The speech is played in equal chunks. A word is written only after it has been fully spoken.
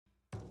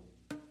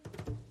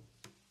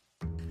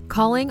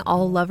Calling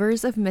all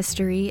lovers of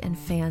mystery and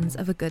fans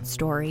of a good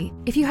story.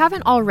 If you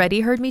haven't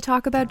already heard me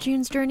talk about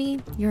June's Journey,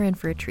 you're in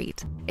for a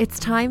treat. It's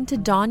time to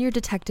don your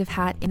detective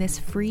hat in this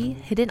free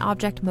hidden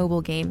object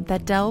mobile game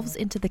that delves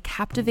into the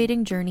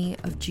captivating journey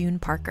of June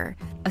Parker,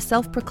 a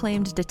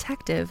self-proclaimed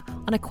detective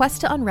on a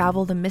quest to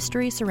unravel the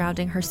mystery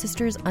surrounding her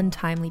sister's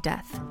untimely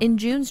death. In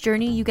June's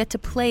Journey, you get to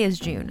play as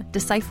June,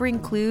 deciphering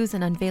clues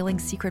and unveiling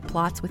secret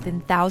plots within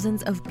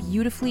thousands of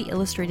beautifully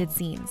illustrated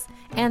scenes.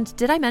 And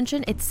did I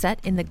mention it's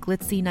set in the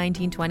glitzy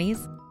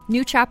 1920s?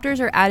 New chapters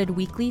are added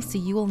weekly, so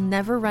you will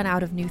never run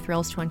out of new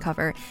thrills to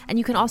uncover, and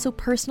you can also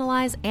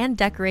personalize and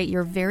decorate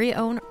your very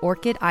own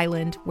Orchid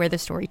Island where the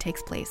story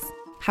takes place.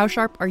 How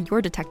sharp are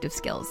your detective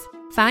skills?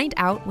 Find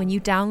out when you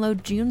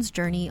download June's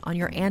Journey on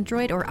your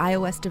Android or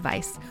iOS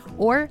device,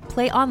 or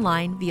play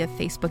online via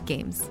Facebook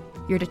Games.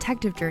 Your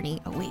detective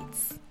journey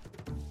awaits.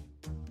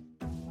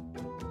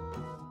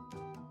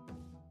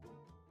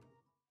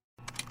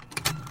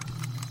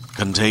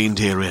 Contained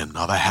herein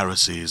are the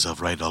heresies of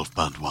Radolf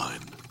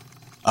Burntwine,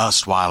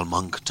 erstwhile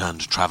monk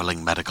turned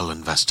traveling medical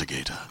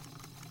investigator.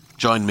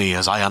 Join me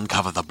as I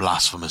uncover the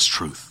blasphemous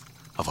truth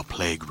of a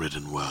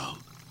plague-ridden world,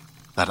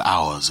 that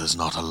ours is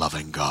not a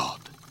loving God,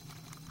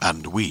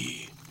 and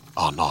we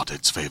are not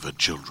its favored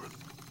children.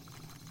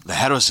 The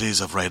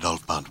heresies of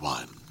Radolf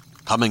Burntwine,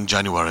 coming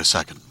January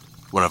 2nd,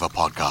 wherever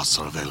podcasts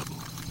are available.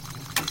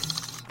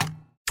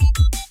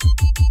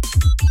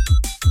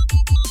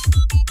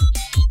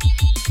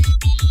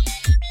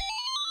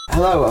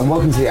 Hello and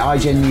welcome to the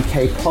IGN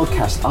UK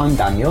Podcast. I'm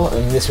Daniel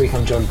and this week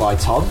I'm joined by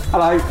Tom.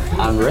 Hello.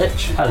 And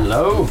Rich.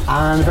 Hello.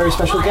 And a very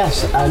special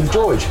guest,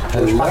 George.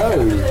 Hello.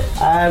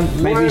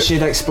 Maybe we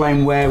should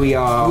explain where we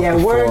are.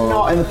 Yeah, we're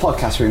not in the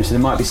podcast room, so there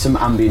might be some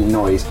ambient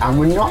noise. And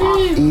we're not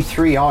at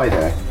E3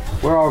 either.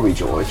 Where are we,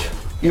 George?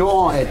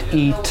 You're at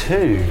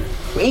E2.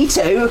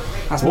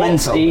 E2? That's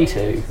mental.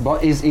 E2?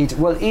 What is E2?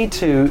 Well,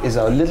 E2 is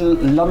a little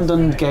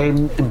London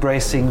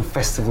game-embracing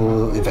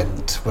festival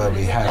event where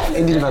we have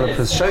indie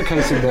developers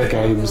showcasing their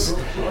games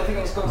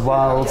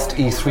whilst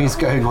E3's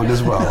going on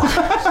as well.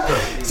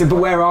 So, but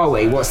where are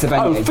we? What's the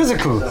venue? Oh,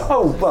 physical.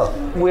 Oh, well,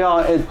 we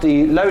are at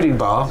the Loading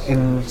Bar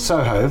in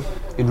Soho,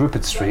 in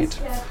Rupert Street,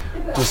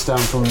 just down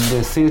from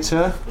the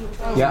theatre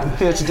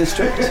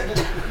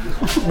district.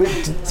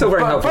 Still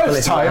very helpful for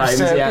both types,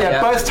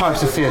 homes, both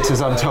types of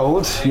theatres, I'm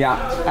told. Yeah.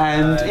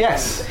 And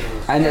yes.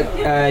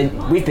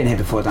 And we've been here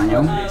before,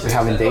 Daniel. We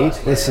have indeed.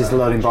 This is the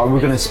Loading Bar. We're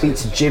going to speak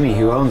to Jimmy,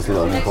 who owns the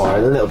Loading Bar.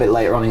 A little bit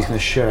later on, he's going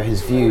to share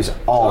his views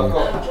on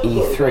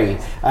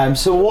E3.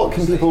 So what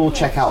can people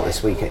check out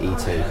this week at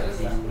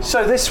E2?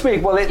 So this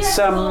week, well, it's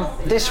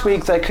this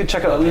week they could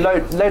check out a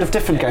load of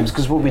different games,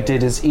 because what we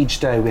did is each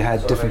day we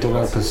had different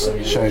developers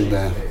showing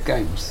their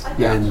games.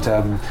 Yeah.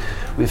 And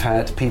we've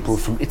had people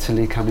from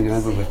Italy coming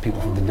over, with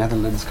people from the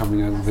Netherlands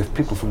coming over, with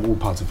people from all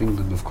parts of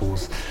England, of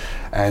course,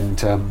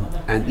 and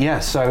yeah,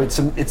 so it's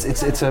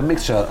a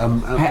mixture.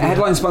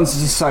 Headline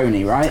sponsors are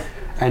Sony, right?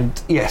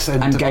 And yes,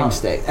 and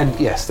GameStick. And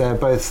yes, they're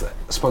both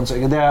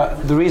sponsoring,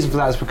 and the reason for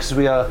that is because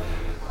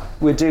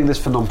we're doing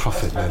this for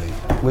non-profit,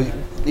 really.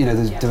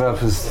 There's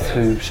developers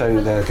who show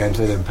their games,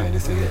 they don't pay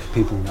anything.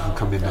 People who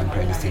come in don't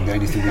pay anything. The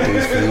only thing we do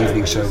is for the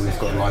evening show, we've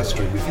got a live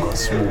stream, we've got a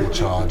small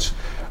charge.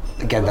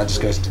 Again, that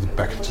just goes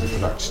back into the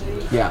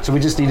production. Yeah. So we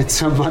just needed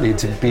some money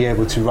to be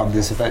able to run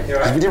this event,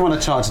 because we didn't want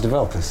to charge the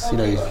developers,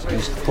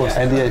 of course.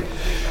 And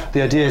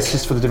the idea is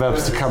just for the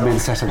developers to come in,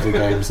 set up the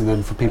games, and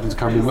then for people to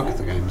come and look at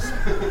the games.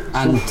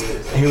 And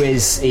who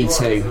is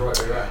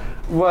E2?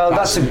 Well,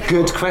 that's a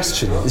good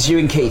question. It's you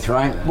and Keith,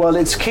 right? Well,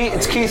 it's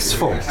Keith's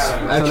fault.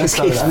 And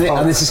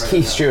this is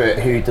Keith Stewart,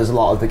 who does a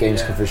lot of the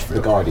games coverage for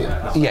The Guardian.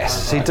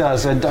 Yes, he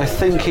does, and I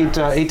think he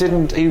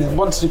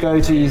wanted to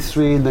go to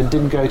E3 and then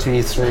didn't go to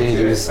E3, and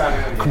he was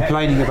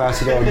complaining about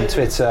it on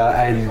Twitter,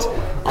 and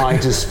I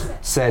just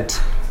said,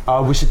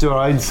 we should do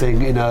our own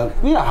thing in a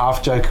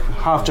half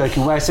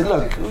joking way. I said,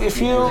 look, if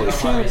you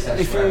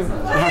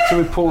have to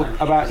report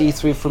about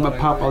E3 from a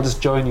pub, I'll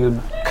just join you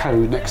and co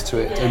next to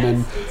it, and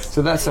then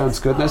so that sounds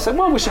good. And I said,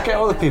 well, we should get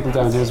other people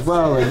down here as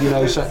well, and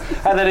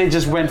and then it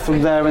just went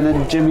from there. And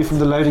then Jimmy from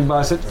the Loading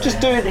Bar said, just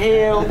do it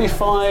here, it'll be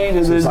fine.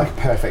 And so it's like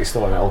a perfect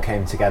storm. It all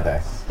came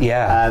together.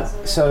 Yeah.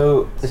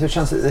 So is there a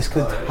chance that this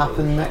could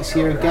happen next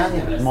year again?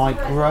 It might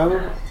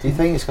grow. Do you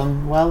think it's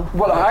gone well?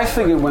 Well, I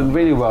think it went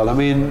really well. I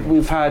mean,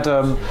 we've had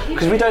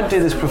because we don't do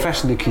this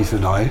professionally, Keith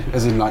and I,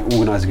 as in like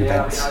organising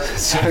events.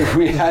 So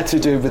we had to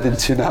do it within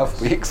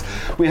 2.5 weeks.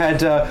 We had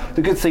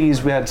the good thing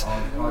is we had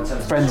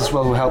friends as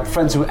well who helped,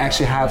 friends who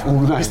actually have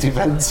organised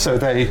events, so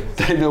they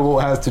know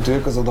what has to do,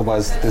 because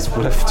otherwise this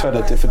would have turned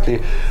out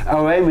differently.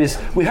 Our aim is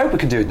we hope we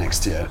can do it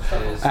next year,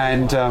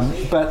 and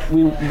but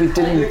we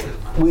didn't.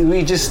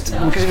 We just,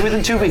 because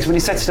within 2 weeks when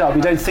you set it up,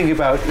 you don't think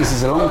about this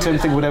is a long-term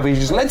thing, whatever. You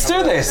just let's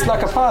do this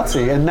like a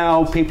party. And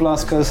now people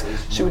ask us,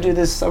 should we do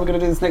this? Are we going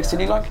to do this next year?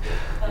 And you're like,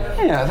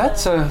 Yeah,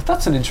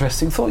 that's an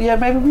interesting thought. Yeah,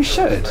 maybe we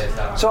should.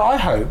 So I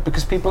hope,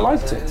 because people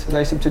liked it,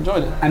 they seem to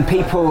enjoy it. And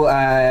people,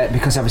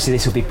 because obviously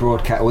this will be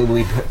broadcast, we'll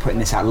be putting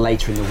this out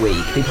later in the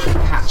week, people can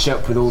catch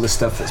up with all the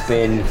stuff that's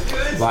been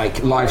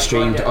like live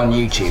streamed on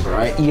YouTube,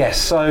 right?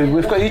 Yes, so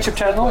we've got a YouTube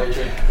channel.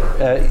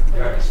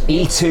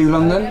 E2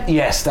 London?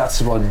 Yes, that's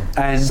the one.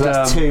 And So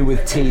that's 2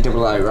 with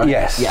T-O-O, right?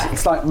 Yes. Yeah.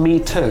 It's like Me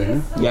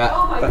Too.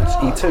 Yeah. That's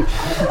E2.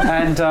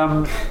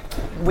 And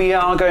we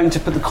are going to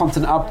put the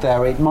content up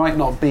there. It might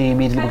not be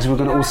immediately because we're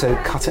going to also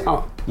cut it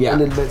up a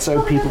little bit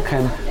so people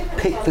can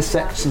pick the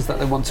sections that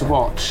they want to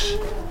watch.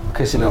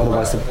 Because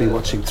otherwise they'll be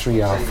watching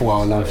 3-hour,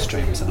 4-hour live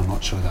streams, and I'm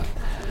not sure that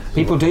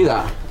People do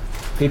that.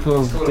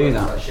 People do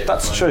that.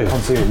 that's true. To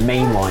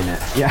mainline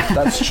it. Yeah,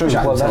 that's true.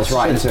 Well, that's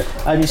right into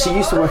it. So you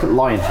used to work at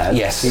Lionhead.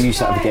 Yes. So you used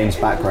to have a games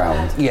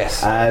background.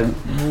 Yes.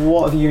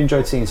 What have you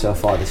enjoyed seeing so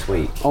far this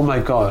week? Oh my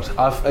God,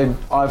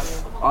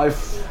 I've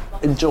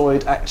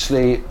enjoyed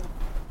actually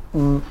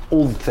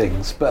all the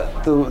things, but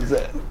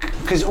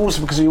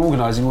because you're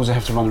organising, you also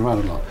have to run around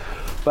a lot.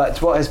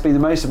 But what has been the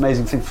most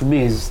amazing thing for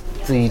me is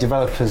the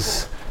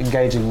developers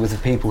engaging with the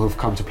people who've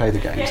come to play the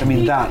games. I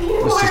mean, that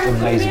was just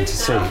amazing to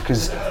see,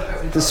 because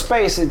the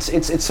space,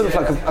 it's sort of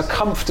like a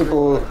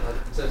comfortable,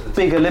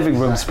 bigger living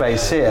room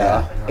space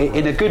here,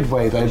 in a good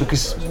way though,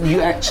 because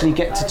you actually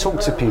get to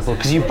talk to people,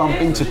 because you bump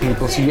into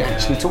people, so you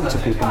actually talk to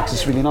people, which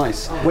is really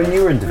nice. When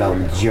you were in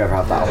development, did you ever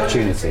have that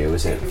opportunity, or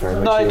was it very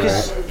much? No,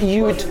 because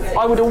we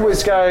would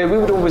always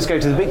go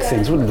to the big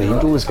things, wouldn't we?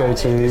 You'd always go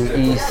to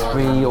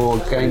E3 or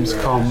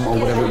Gamescom or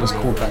whatever it was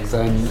called back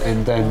then,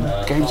 and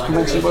then Games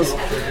Convention it was,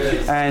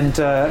 and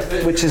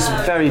which is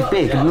very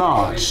big and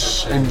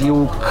large, and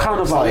you're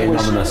kind of Slightly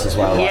anonymous as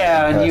well.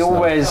 Yeah, like, and you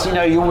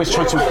always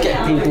try to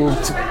get people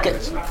to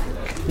get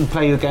and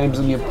play your games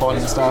on your pod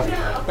and stuff.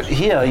 But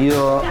here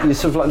you're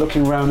sort of like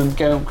looking around and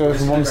go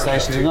from one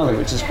station to another,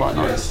 which is quite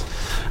nice.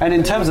 And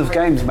in terms of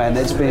games, man,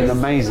 it's been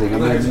amazing. I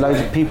mean, loads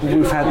of people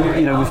we've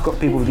got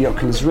people with the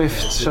Oculus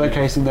Rift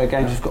showcasing their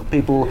games. We've got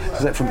people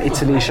from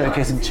Italy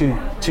showcasing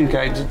two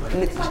games.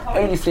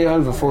 Only flew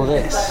over for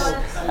this,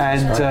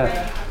 and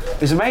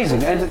it's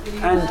amazing. And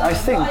I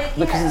think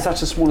because it's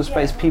such a smaller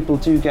space, people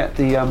do get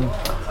the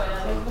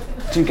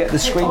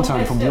screen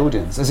time from the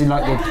audience, as in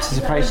like the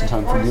participation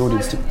time from the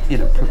audience to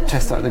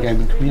test out the game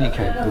and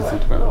communicate with the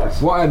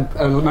developers. What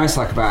I most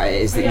like about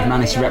it is that you've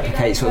managed to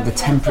replicate sort of the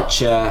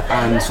temperature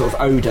and sort of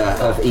odour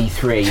of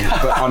E3,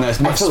 but on a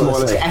much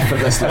smaller,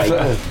 effortlessly.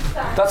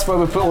 That's where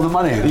we put all the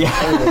money in. Yeah,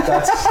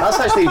 that's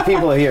actually,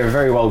 people here are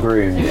very well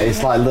groomed.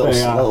 It's like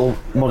little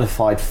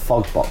modified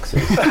fog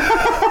boxes.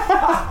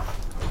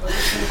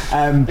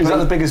 Is that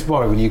the biggest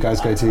worry when you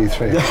guys go to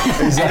E3?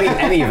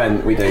 any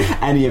event we do.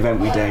 Any event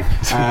we do.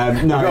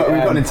 We've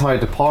got an entire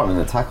department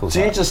that tackles Do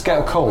that. you just get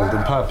a cold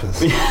on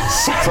purpose?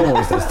 Tom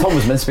always does. Tom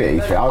was meant to be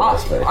at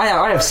E3.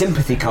 I have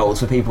sympathy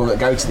colds for people that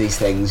go to these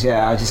things.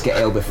 Yeah, I just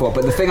get ill before.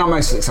 But the thing I'm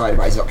most excited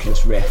about is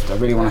Oculus Rift. I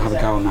really want to have a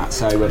go on that.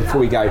 So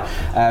before we go,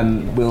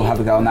 we'll have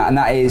a go on that. And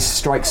that is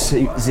Strike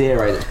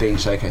Zero that's being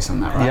showcased on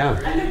that, right?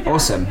 Yeah.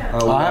 Awesome.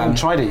 I haven't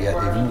tried it yet,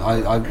 even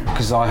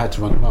because I had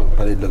to run along,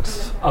 but it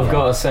looks. I've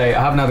got to say,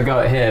 I haven't had a go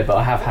at it here, but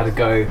I have had a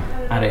go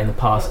at it in the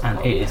past, and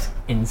it is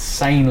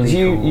insanely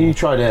cool. You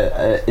tried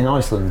it in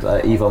Iceland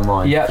at EVE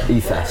Online,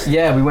 eFest.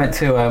 Yeah, we went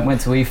to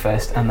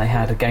eFest, and they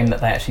had a game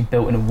that they actually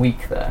built in a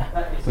week there,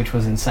 which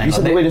was insane. You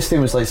said the weirdest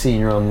thing was like seeing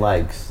your own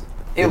legs.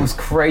 It was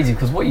crazy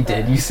because what you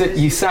did,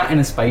 you sat in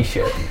a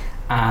spaceship,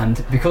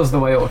 and because the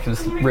way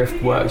Oculus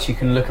Rift works, you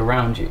can look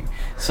around you.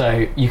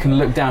 So you can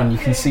look down, you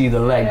can see the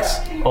legs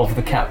of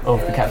the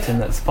captain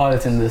that's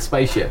piloting the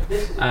spaceship.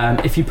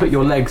 If you put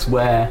your legs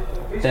where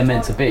they're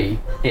meant to be,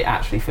 it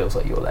actually feels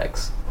like your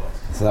legs.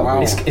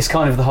 So it's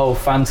kind of the whole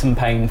phantom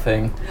pain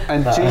thing.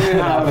 And that do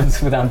you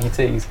happens with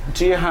amputees?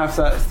 Do you have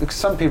that? Because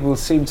some people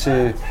seem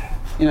to,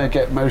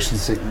 get motion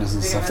sickness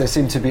and stuff. They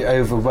seem to be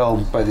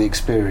overwhelmed by the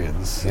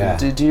experience. Yeah.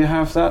 Do you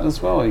have that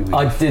as well?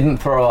 I didn't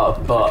throw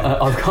up, but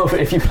I've got.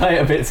 If you play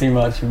it a bit too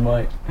much, you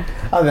might. I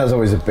think that's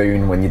always a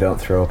boon when you don't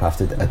throw up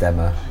after a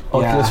demo.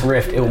 Oculus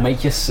Rift, it will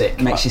make you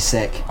sick. Makes you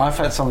sick. I've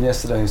had someone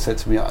yesterday who said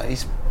to me,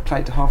 he's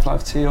played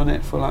Half-Life 2 on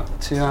it for like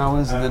 2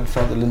 hours and then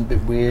felt a little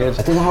bit weird.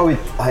 I don't know how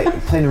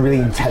playing a really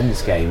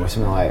intense game or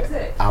something like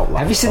Outlast.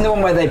 Have you seen the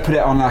one where they put it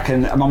on like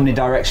an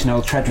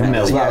omnidirectional treadmill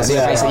as well? So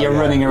basically you're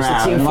running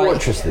around. Team and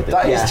Fortress did it.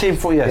 That is Team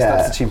Fortress. Yes,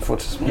 that's the Team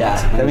Fortress one.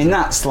 Yeah, I mean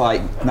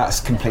that's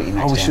completely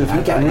next. We should have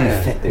had that.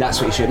 really fit. That's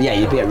what you should. Yeah,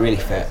 you'd be really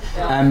fit.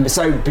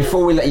 So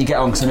before we let you get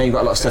on, because I know you've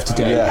got a lot of stuff to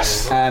do.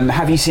 Yes.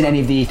 Have you seen any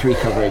of the E3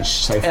 coverage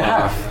so far? I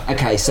have.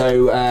 Okay,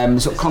 so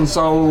sort of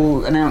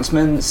console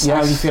announcements. Yes.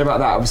 How do you feel about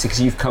that? Obviously,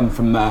 because you've come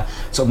from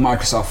sort of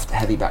Microsoft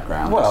heavy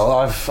background.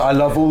 Well, I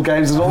love all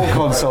games and all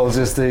consoles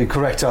is the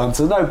correct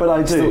answer. No, but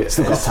I do.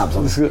 Still got tabs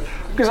on.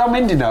 Because I'm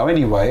indie now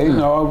anyway.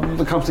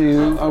 The company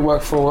I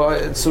work for,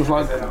 it's sort of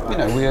like,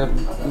 we are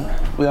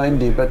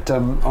indie. But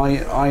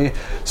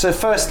so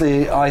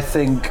firstly, I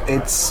think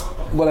it's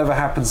whatever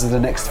happens in the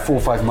next 4 or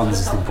 5 months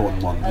is the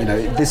important one. You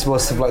know, this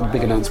was sort of like the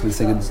big announcement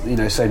thing, and you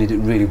know, Sony did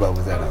really well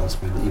with their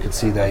announcement. You could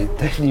see they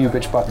knew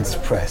which buttons to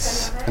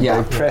press, and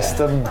they pressed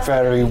them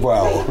very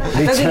well.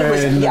 I don't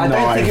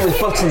think it was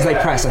buttons they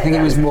pressed. I think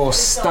it was more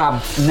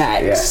stabbed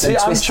necks. See,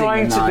 I'm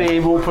trying to be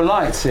more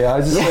polite here.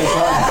 I just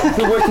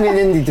working in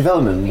indie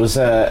development was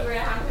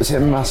a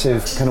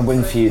massive kind of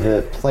win for you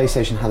that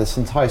PlayStation had this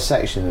entire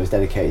section that was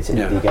dedicated to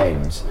indie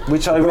games,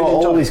 which I really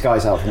enjoyed. All these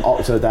guys out, from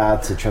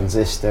Octodad to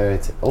Transistor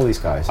to all these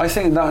guys. I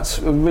think that's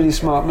a really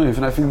smart move,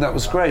 and I think that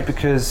was great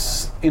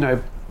because, you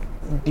know,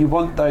 you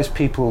want those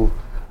people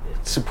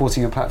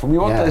supporting your platform.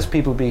 You want those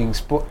people being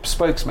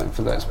spokesmen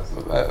for those,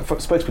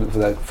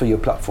 for your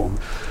platform,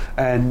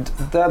 and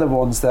they're the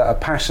ones that are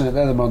passionate.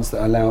 They're the ones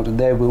that are loud, and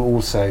they will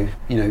also,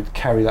 you know,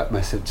 carry that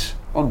message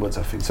onwards.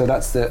 I think so.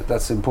 That's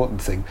the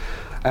important thing.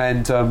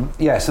 And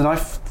yes, and I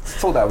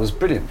thought that was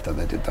brilliant that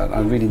they did that. I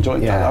really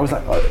enjoyed that. I was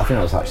like, I think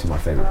that was actually my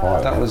favourite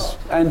part. That was,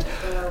 and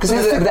because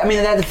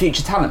they're the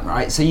future talent,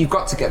 right? So you've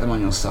got to get them on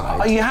your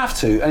side. You have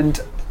to. And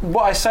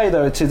what I say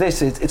though to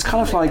this is, it's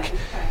kind of like,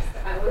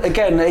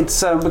 again,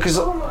 it's because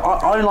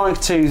I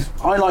like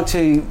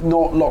to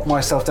not lock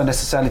myself down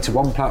necessarily to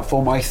one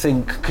platform. I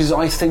think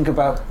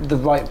about the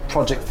right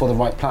project for the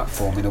right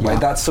platform in a way.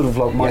 That's sort of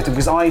like my thing,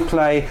 because I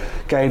play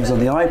games on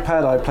the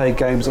iPad, I play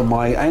games on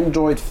my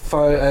Android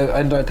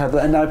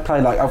tablet, and I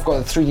play, like, I've got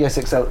a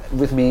 3DS XL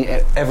with me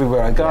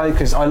everywhere I go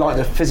because I like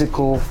the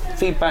physical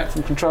feedback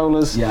from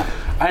controllers, and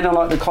I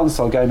like the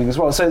console gaming as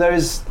well. So there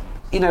is,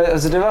 you know,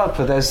 as a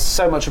developer, there's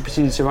so much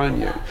opportunity around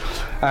you.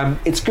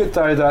 It's good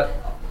though that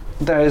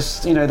there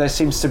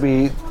seems to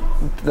be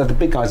that the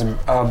big guys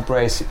are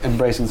embracing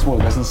the smaller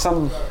guys, and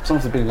some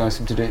of the big guys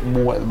seem to do it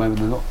more at the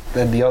moment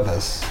than the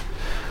others,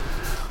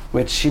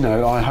 which, you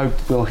know, I hope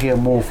we'll hear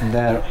more from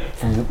the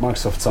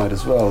Microsoft side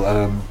as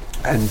well.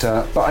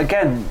 But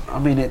again, I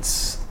mean,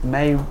 it's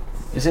May.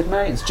 Is it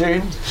May? It's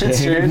June.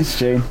 It's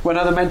June. When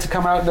are they meant to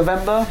come out?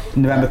 November,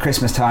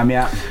 Christmas time,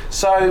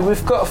 So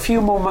we've got a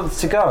few more months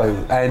to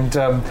go. And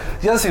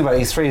the other thing about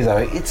E3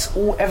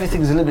 though,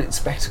 everything's a limited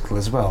spectacle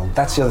as well.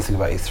 That's the other thing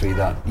about E3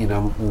 that, you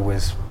know, I'm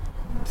always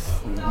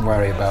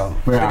worry about,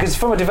 because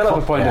from a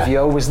developer point of view,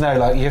 I always know,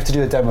 like, you have to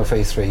do a demo for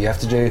E3, you have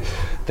to do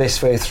this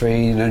for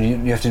E3, you know,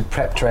 you have to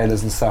prep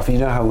trailers and stuff, and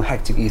you know how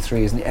hectic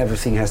E3 is, and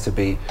everything has to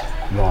be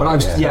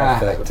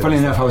funny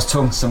enough, I was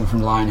talking to someone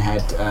from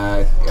Lionhead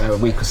a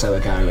week or so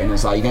ago, and it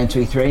was like, you're going to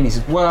E3, and he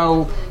said,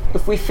 well,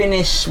 if we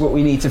finish what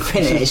we need to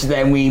finish,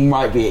 then we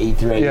might be at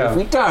E3. If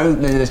we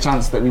don't, then there's a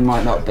chance that we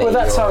might not be. Well,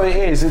 that's how it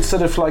is. It's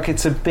sort of like,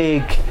 it's a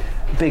big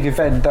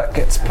event that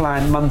gets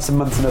planned months and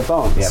months in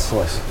advance. Yeah, of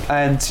course.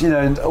 And, you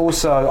know, and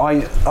also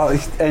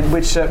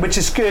which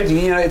is good.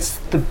 You know, it's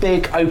the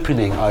big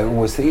opening. I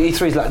always think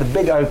E3 is like the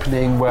big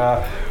opening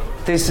where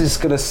this is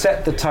going to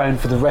set the tone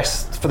for the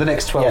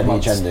next 12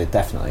 months. The agenda,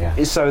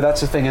 definitely. So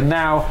that's the thing. And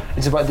now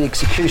it's about the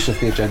execution of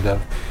the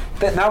agenda.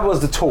 Now was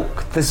the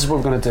talk. This is what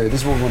we're going to do.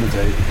 This is what we want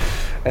to do.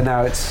 And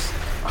now it's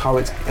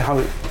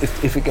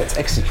if it gets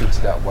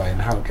executed that way, and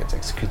how it gets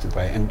executed that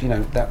way. And, you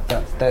know, that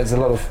there's a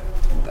lot of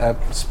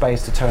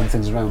space to turn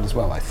things around as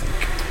well, I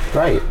think.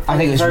 Great. I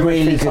think it's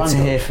really good to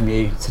hear from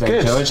you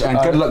today, George, and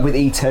good luck with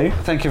E2.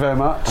 Thank you very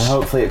much. And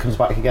hopefully it comes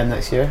back again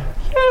next year.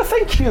 Yeah,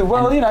 thank you.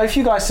 Well, you know, if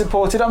you guys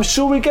support it, I'm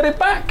sure we get it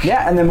back.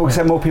 Yeah, and then we'll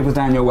send more people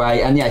down your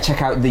way. And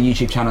check out the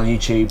YouTube channel,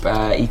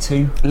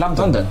 E2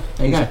 London.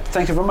 There you go.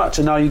 Thank you very much.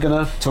 And now you're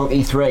going to talk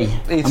E3.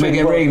 E3. I'm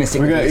going to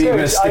stick with it. You're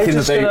going to stick in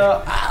the boot.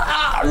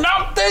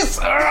 Not this!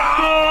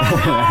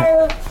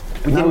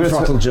 We didn't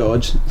throttle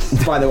George,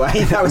 by the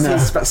way. That was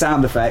his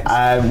sound effect.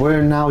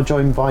 We're now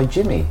joined by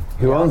Jimmy,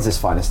 who owns this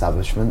fine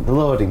establishment, the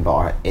Loading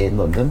Bar in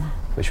London,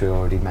 which we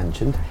already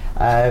mentioned.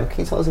 Can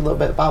you tell us a little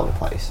bit about the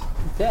place?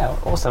 Yeah,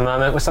 awesome.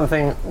 It was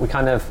something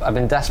I've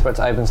been desperate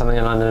to open something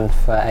in London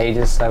for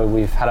ages, so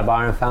we've had a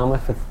bar in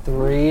Falmouth for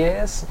 3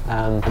 years.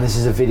 And this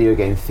is a video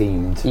game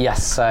themed.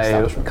 Yes,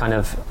 so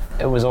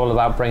it was all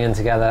about bringing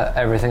together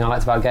everything I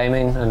liked about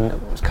gaming, and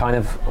it was kind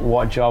of,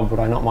 what job would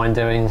I not mind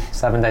doing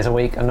 7 days a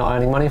week and not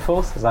earning money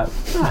for? So it's like,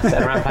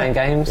 sitting around playing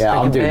games. Yeah,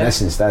 I'm doing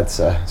this instead,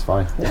 so it's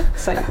fine. Yeah,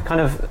 so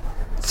kind of.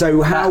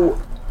 So how?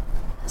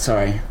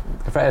 Sorry.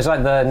 It was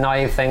like the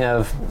naive thing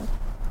of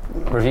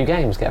review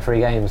games, get free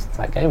games. It's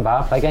like, game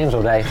bar, play games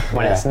all day.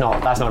 When it's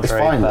not, that's not it's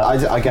true. It's fine.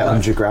 I get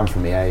 100 grand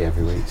from EA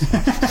every week.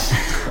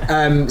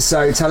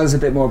 So tell us a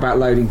bit more about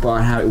Loading Bar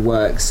and how it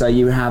works. So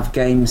you have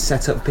games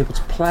set up for people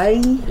to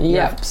play?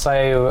 Yep.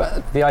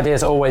 So the idea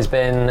has always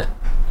been,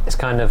 it's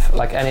kind of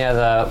like any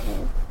other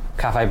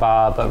cafe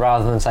bar, but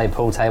rather than say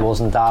pool tables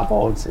and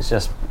dartboards, it's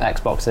just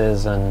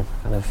Xboxes and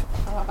kind of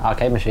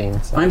arcade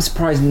machines. So. I'm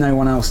surprised no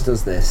one else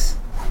does this.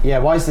 Yeah,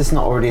 why is this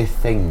not already a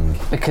thing?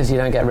 Because you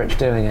don't get rich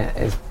doing it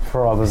is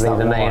probably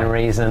the main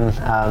reason.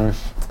 And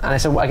I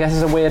guess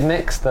it's a weird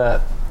mix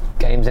that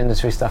games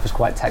industry stuff is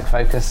quite tech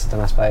focused, and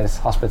I suppose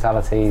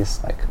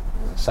hospitality's like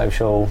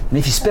social. And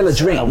if you spill a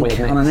drink weird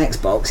mix. on an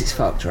Xbox, it's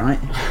fucked, right?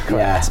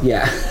 Correct.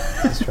 Yeah.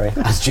 That's true.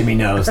 As Jimmy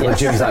knows. Like,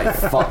 Jimmy's like,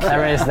 fuck.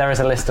 There is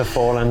a list of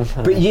fallen.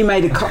 But you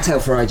made a cocktail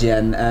for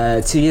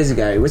IGN 2 years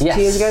ago. Was it Yes.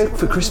 2 years ago?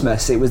 For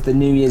Christmas. It was the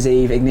New Year's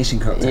Eve ignition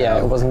cocktail. Yeah,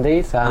 it was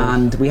indeed.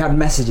 And we had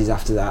messages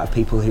after that of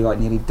people who like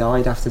nearly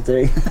died after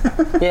doing.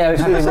 Yeah, we've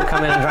had people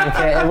come in and drank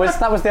it.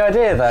 That was the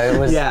idea, though. It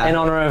was Yeah. in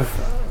honour of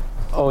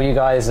all you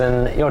guys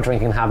and your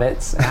drinking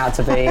habits. It had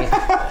to be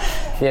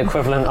the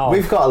equivalent of.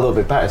 We've got a little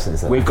bit better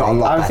since then. We've got a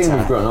lot I think better.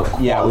 we've grown up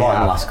quite Yeah, a we lot in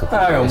have. the last couple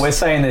of Hang on, years. we're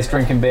saying this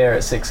drinking beer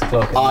at 6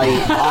 o'clock.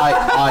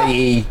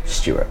 I.e.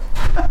 Stuart.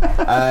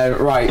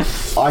 Right,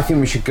 I think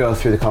we should go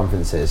through the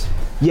conferences.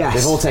 Yes.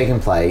 They've all taken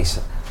place.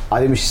 I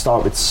think we should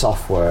start with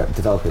software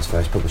developers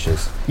first,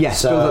 publishers. Yes,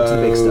 so build up to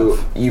the big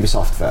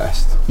stuff. Ubisoft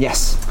first.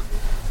 Yes.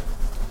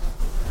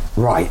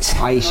 Right.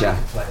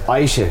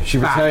 Aisha. She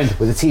returned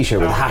with a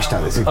t-shirt with a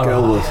hashtag that said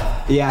Girlwood.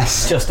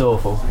 Yes. Just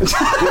awful. Do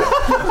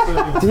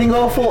you think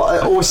awful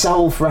or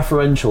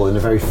self-referential in a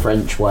very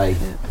French way?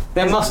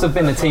 There must have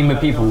been a team of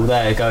people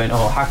there going,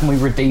 oh, how can we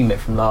redeem it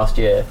from last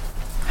year?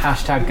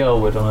 Hashtag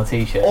Girlwood on a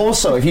t-shirt.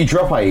 Also, if you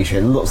drop Aisha,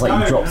 it looks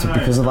like you dropped it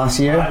because of last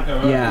year.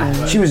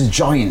 Yeah. She was a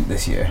giant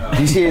this year.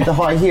 Do you see the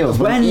high heels?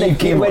 When Eve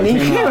came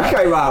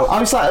out. I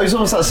was like, it was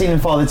almost like seeing in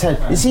Father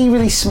Ted. Is he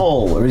really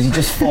small or is he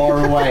just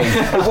far away?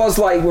 It was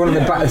like one of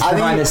the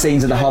behind the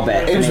scenes of The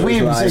Hobbit. It was and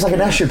weird because it was like an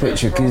Escher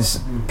picture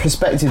because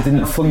perspective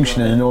didn't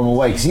function in a normal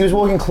way because he was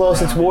walking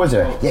closer towards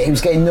her, yet he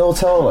was getting no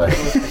taller.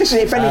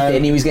 if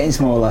anything, he was getting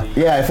smaller.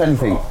 Yeah, if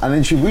anything. And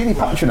then she really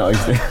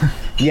patronised him.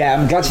 Yeah,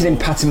 I'm glad she didn't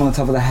pat him on the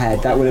top of the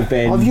head. That would have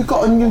been. Have you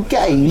got a new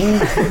game?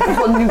 You've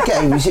got a new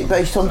game. Is it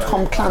based on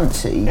Tom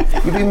Clancy?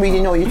 You've been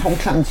reading all your Tom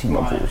Clancy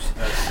novels.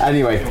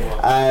 Anyway,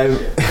 I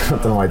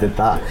don't know why I did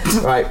that.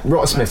 Right,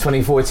 Rocksmith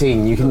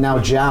 2014. You can now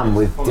jam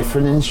with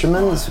different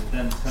instruments.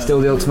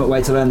 Still the ultimate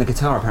way to learn the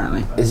guitar,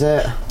 apparently. Is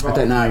it? I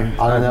don't know.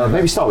 I don't know.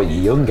 Maybe start with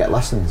young, get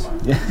lessons.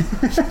 Yeah.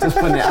 Just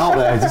putting it out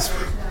there.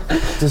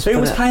 Just Who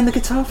was playing the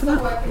guitar for that?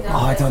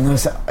 Oh, I don't know.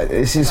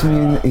 Is this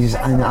me? He's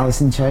in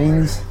Alice in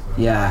Chains.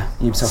 Yeah,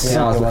 Ubisoft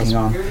PR's looking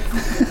on.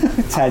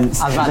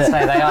 Tense. I was about to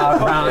say they are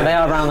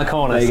around the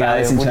corner, There you so go,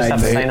 it's in we'll just have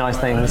to chains. say nice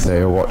things.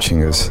 They are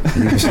watching us.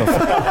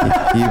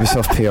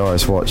 Ubisoft PR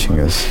is watching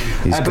us.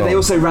 But they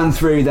also ran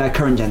through their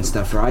current gen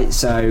stuff, right?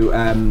 So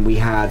we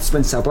had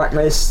Splinter Cell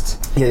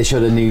Blacklist. Yeah, they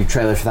showed a new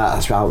trailer for that.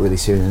 That's out really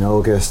soon in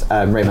August.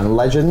 Rayman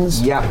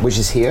Legends. Yeah. Which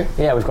is here.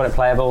 Yeah, we've got it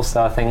playable,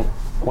 so I think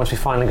once we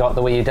finally got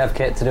the Wii U dev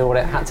kit to do what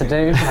it had to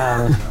do,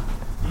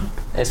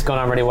 it's gone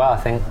on really well, I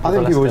think. I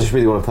think people just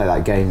really want to play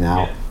that game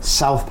now.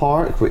 South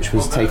Park, which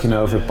was taken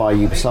over by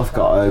Ubisoft,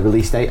 got a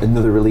release date,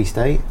 another release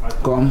date.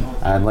 Go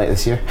on. Later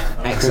this year.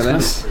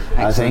 Excellent. Christmas,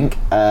 I think.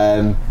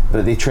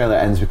 But the trailer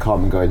ends with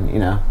Cartman going,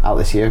 out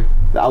this year.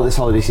 Out this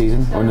holiday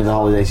season, or another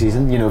holiday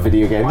season,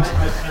 video games.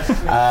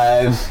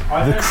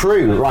 The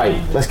Crew, right,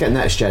 let's get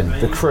next gen.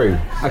 The Crew.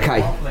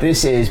 Okay.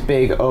 This is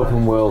big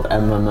open world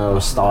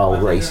MMO style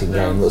racing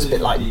game. Looks a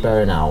bit like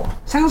Burnout.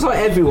 Sounds like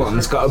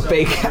everyone's got a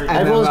big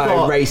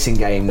MMO racing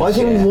game Well, I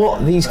this think year.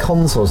 what these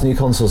new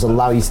consoles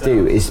allow you to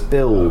do is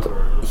build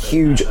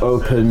huge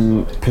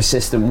open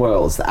persistent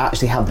worlds that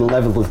actually have the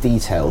level of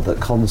detail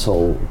that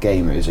console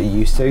gamers are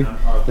used to.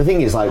 The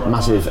thing is, like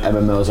massive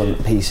MMOs on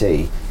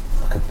PC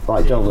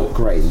don't look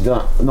great.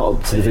 They're not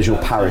up to the visual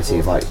parity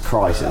of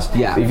Crysis.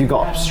 Yeah. But if you've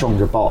got a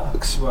stronger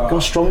box,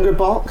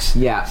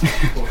 Yeah.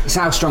 It's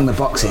how strong the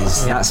box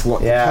is. That's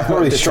what. Yeah, I've got a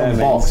really strong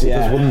determines, box. It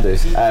yeah. does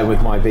wonders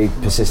with my big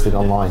persistent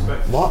online.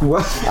 What?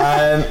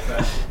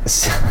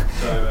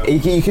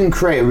 You can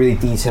create a really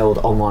detailed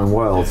online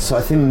world. So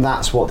I think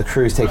that's what the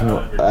Crew is taking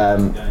up,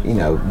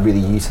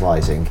 really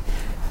utilising.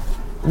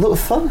 A lot of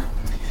fun.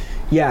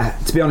 Yeah,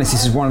 to be honest,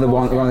 this is one of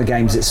the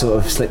games that sort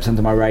of slipped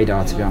under my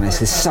radar. To be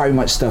honest, there's so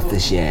much stuff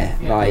this year.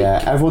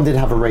 Yeah, everyone did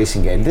have a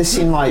racing game. This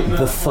seemed like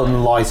the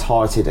fun,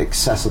 light-hearted,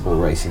 accessible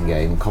racing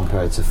game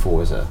compared to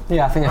Forza.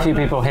 Yeah, I think a few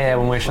people here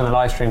when we were showing the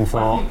live stream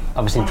thought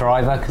obviously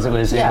Driver because it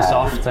was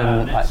Ubisoft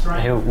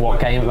and what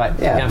game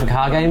going for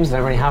car games they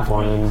don't really have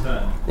one and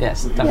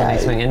it's definitely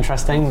something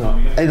interesting.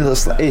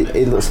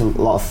 It looks a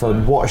lot of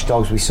fun. Watch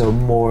Dogs, we saw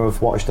more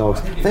of Watch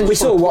Dogs. We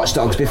saw Watch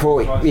Dogs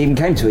before it even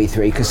came to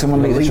E3 because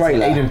someone leaked the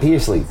trailer. Aidan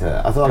Pierce leaked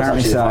it. I thought that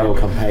was actually the viral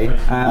campaign.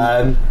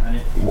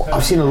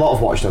 I've seen a lot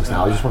of Watch Dogs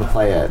now. I just want to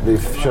play it.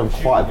 They've shown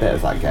quite a bit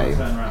of that game.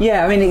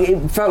 Yeah, I mean,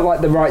 it felt like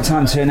the right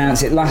time to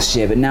announce it last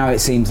year, but now it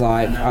seems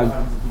like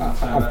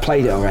I've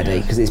played it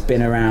already because it's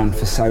been around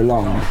for so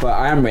long. But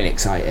I am really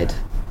excited.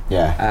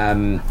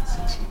 Yeah.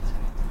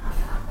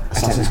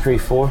 Assassin's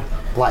Creed 4,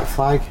 Black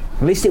Flag.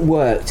 At least it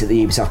worked at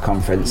the Ubisoft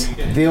conference.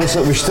 They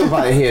also, we should talk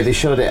about it here, they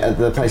showed it at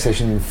the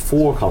PlayStation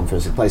 4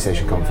 conference, the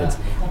PlayStation conference,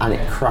 and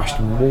it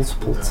crashed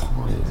multiple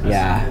times.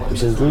 Yeah.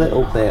 Which is a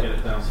little bit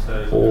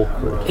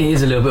awkward. It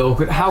is a little bit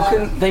awkward. How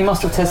can they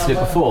must have tested it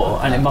before,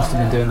 and it must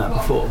have been doing that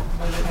before.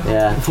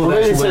 Yeah. Before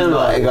they actually went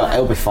live.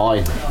 It'll be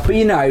fine. But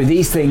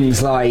these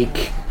things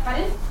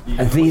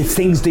These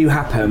things do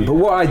happen, but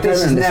what I don't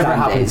This has understand never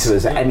happened is, to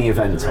us at any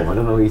event, Tom. I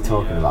don't know what you're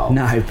talking about.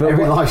 No, but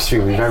every live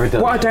stream we've ever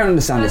done. What I don't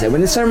understand is that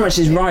when there's so much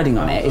is riding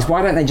on it, is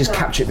why don't they just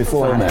capture it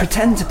before and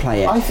pretend to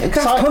play it?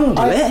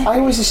 I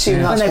always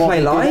assume that's when they what play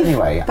they live. do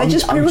anyway. They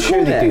just I'm pre-record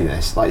sure they it. do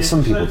this. Like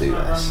some people do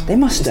this. They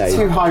must do. It's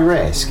too high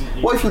risk.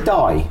 What if you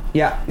die?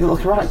 Yeah. You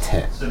look right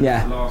tit.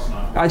 Yeah,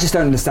 I just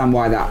don't understand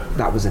why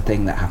that was a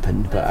thing that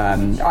happened. But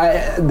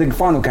the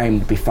final game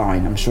would be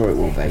fine. I'm sure it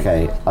will be.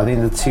 Okay, I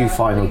think the two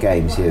final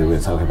games here we're going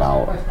to talk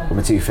about are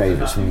my two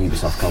favourites from the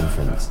Ubisoft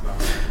conference.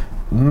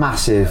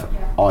 Massive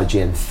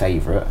IGN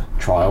favourite,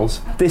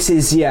 Trials. This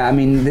is, I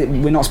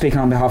mean, we're not speaking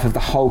on behalf of the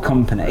whole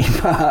company,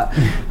 but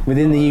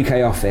within the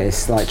UK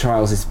office, like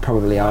Trials is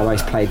probably our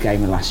most played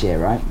game of last year,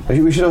 right?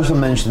 We should also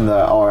mention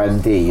that our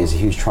MD is a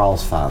huge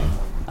Trials fan.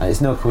 And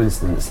it's no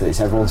coincidence that it's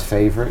everyone's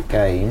favourite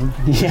game.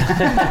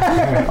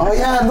 Yeah. Oh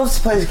yeah, I'd love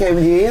to play this game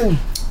with you, Ian.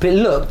 But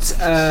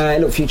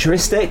it looked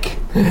futuristic.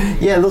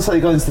 Yeah, it looks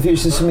like going into the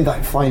future. There's something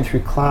like flying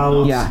through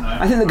clouds. Yeah,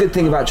 I think the good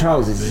thing about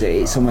Trials is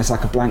it's almost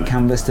like a blank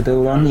canvas to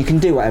build on. You can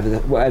do whatever you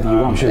want.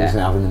 I'm sure it's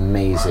going to have an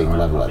amazing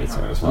level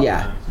editor as well.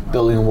 Yeah,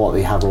 building on what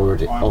they have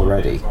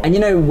already. And you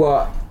know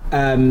what?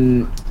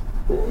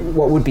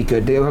 What would be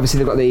good? Obviously,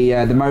 they've got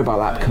the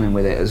mobile app coming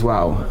with it as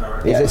well.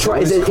 Yeah,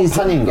 is it a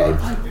companion game?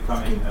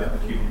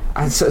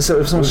 So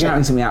someone's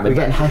shouting something at me. We're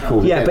getting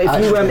heckled. Yeah, but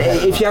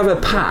if you have a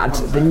pad,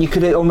 then you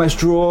could almost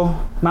draw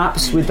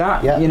maps with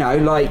that. Yeah. You know,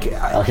 like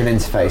an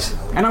interface.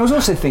 And I was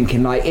also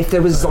thinking, like, if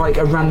there was like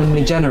a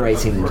randomly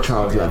generating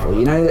Trials level,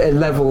 you know, a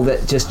level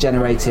that just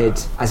generated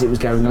as it was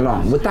going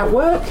along, would that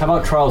work? How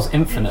about Trials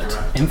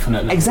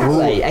Infinitely?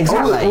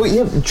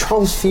 Exactly.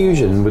 Trials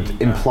Fusion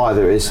would imply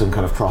there is some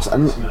kind of cross.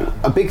 And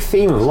a big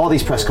theme of a lot of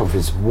these press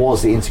conferences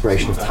was the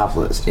integration of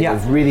tablets in a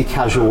really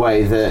casual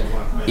way that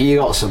you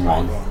got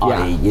someone,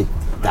 i.e. your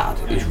dad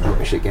is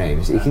rubbish at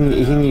games. You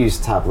can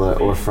use a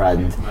tablet or a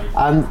friend.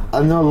 And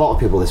I know a lot of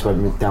people this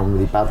went down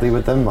really badly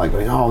with them, like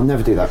going, I'll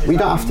never do that. We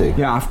don't have to. You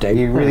don't have to.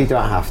 You really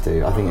don't have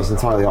to. I think it's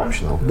entirely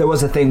optional. There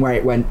was a thing where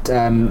it went,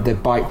 the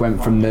bike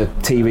went from the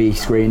TV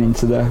screen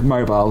into the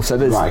mobile, so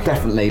there's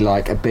definitely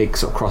like a big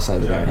sort of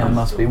crossover going on. Yeah, it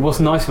must be. What's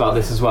nice about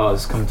this as well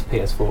is it's coming to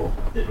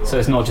PS4, so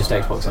it's not just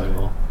Xbox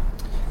anymore.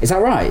 Is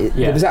that right?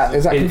 Yeah. Is that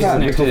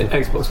confirmed? It's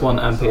Xbox One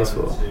and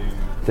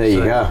PS4. There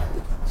you go.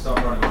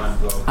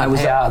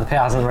 The PR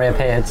hasn't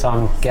reappeared, so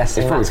I'm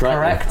guessing that's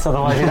correct.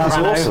 Otherwise, you'd have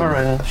run over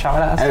and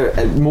shout at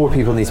us. More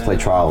people need to play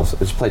Trials.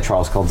 Just play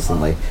Trials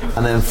constantly.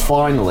 And then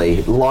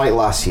finally, like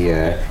last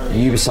year,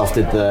 Ubisoft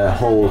did the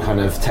whole kind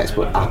of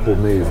textbook Apple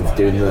move of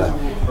doing the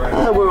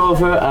we're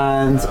over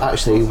and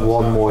actually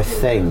one more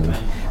thing.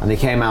 And they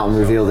came out and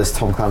revealed this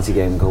Tom Clancy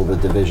game called The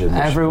Division.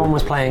 Everyone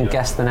was playing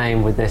Guess the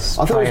Name with this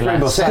I thought trailer. it was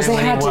Rainbow Six. So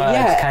many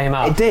words came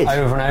up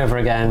over and over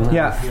again.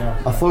 Yeah.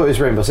 I thought it was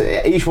Rainbow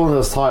Six. Each one of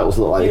those titles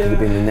looked like it could have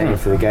been the name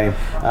for the game.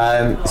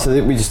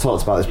 So we just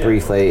talked about this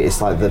briefly.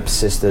 It's like the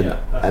persistent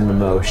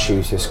MMO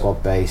shooter,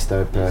 squad-based,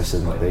 third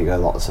person. There you go,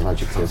 lots of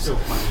adjectives.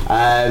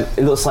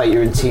 It looks like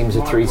you're in teams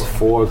of 3 to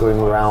 4 going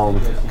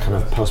around kind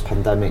of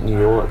post-pandemic New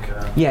York.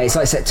 Yeah, it's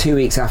like set 2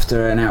 weeks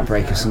after an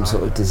outbreak of some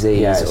sort of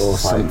disease or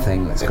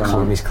something that's gone on.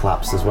 Economy's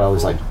collapsed as well.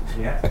 There's like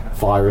a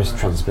virus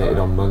transmitted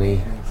on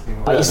money.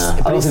 I don't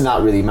know. I don't think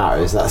that really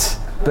matters.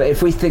 But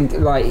if we think,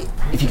 like,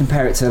 if you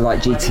compare it to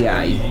like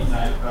GTA,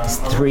 it's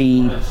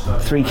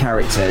three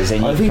characters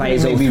and you play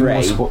as all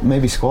three.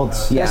 Maybe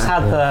squads.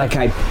 Yeah.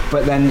 Okay,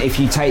 but then if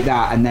you take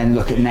that and then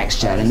look at next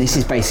gen, and this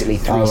is basically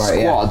three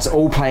squads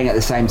all playing at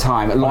the same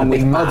time, along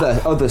with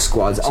other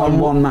squads on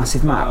one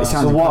massive map. It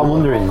sounds so what I'm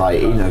wondering,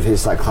 like, you know, if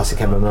it's like classic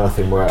MMO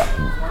thing where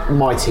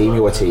my team,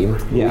 your team,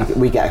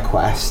 we get a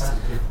quest.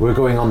 We're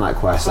going on that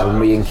quest and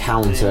we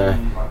encounter,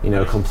 you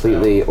know,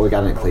 completely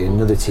organically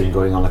another team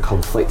going on a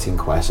conflicting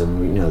quest, and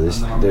you know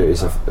there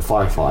is a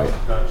firefight,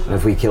 and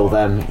if we kill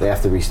them, they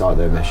have to restart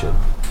their mission.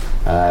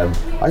 I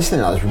just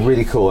think that was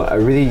really cool, a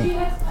really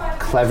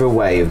clever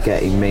way of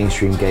getting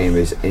mainstream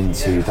gamers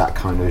into that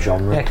kind of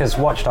genre. Yeah, because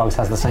Watch Dogs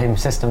has the same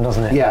system,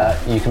 doesn't it? Yeah.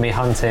 You can be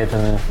hunted,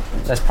 and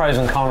there's pros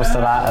and cons to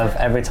that of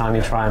every time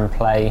you try and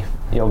play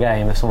your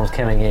game, if someone's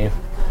killing you,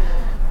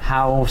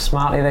 how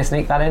smartly they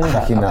sneak that in,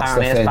 but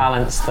apparently it's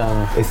balanced.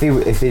 If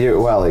they do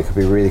it well, it could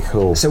be really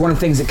cool. So one of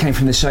the things that came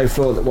from the show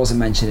floor that wasn't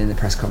mentioned in the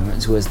press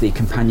conference was the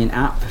companion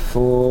app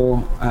for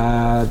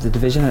The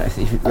Division. I don't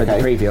know if you've read the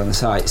preview on the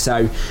site.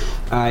 So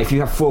if you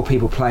have 4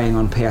 people playing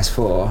on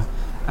PS4,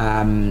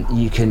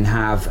 you can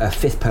have a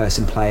 5th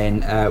person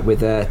playing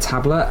with a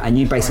tablet, and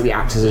you basically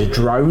act as a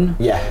drone.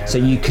 Yeah. So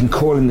you can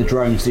call in the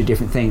drone to do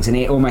different things, and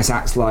it almost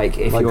acts like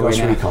if you're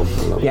in Recon.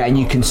 and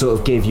you can sort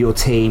of give your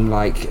team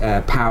like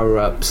power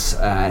ups,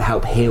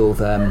 help heal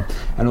them,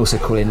 and also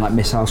call in like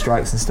missile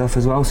strikes and stuff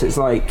as well. So it's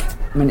like,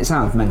 I mean, it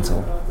sounds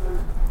mental.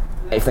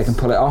 If they can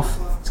pull it off,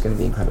 it's going to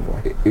be incredible.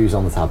 Who's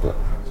on the tablet?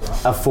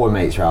 I have 4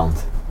 mates round.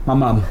 My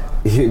mum.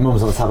 Your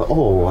mum's on the tablet.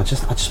 Oh, I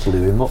just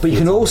blew him up. But you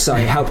can also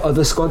help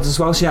other squads as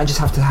well. So you don't just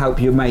have to help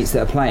your mates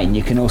that are playing.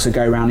 You can also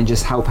go around and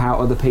just help out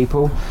other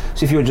people.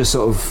 So if you're just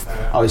sort of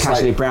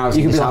casually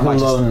browsing, you can be like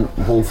a lone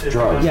wolf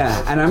drone.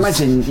 Yeah, and I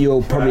imagine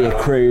you'll probably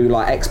accrue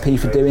like XP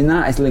for doing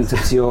that. It's linked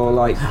up to your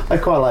like. I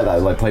quite like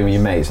that, like playing with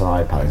your mates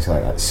on iPad. It's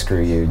like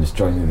screw you and just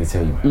join the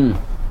team.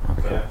 That'd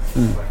be cool.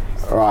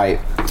 Right,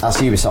 that's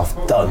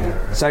Ubisoft done.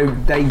 So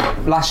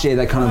last year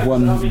they kind of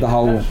won the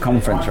whole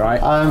conference, right?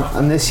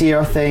 And this year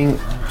I think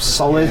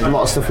solid. A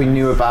lot of stuff we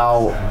knew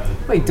about.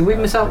 Wait, did we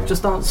miss out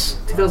Just Dance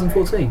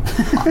 2014?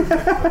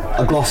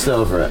 I glossed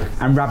over it.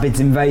 And Rabbids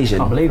Invasion.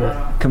 Can't believe it.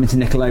 Coming to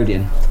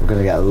Nickelodeon. We're going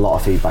to get a lot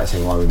of feedback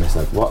saying why we missed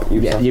that. What?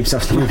 Ubisoft? Yeah,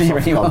 Ubisoft.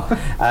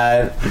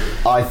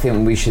 I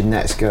think we should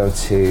next go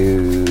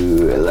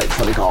to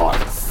Electronic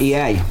Arts.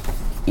 EA,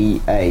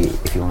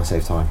 if you want to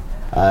save time.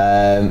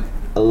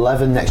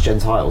 11 next gen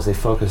titles. They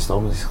focused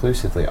almost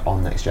exclusively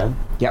on next gen.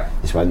 Yep.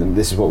 This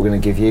is what we're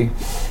going to give you.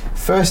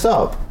 First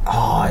up,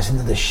 it's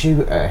another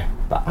shooter,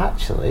 but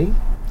actually,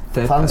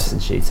 third-person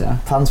shooter.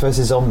 Plants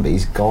vs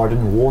Zombies: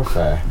 Garden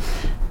Warfare.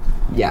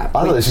 Yeah, I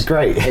thought this was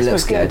great. It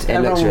looks good.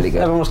 It looks really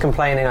good. Everyone was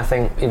complaining, I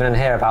think, even in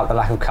here about the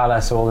lack of colour,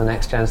 so all the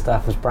next gen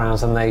stuff was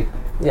browns, and it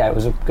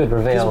was a good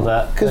reveal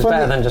that it was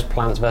better than just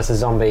Plants vs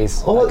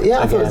Zombies. Oh,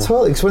 I thought it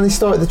totally, because when they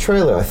started the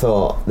trailer, I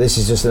thought this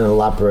is just an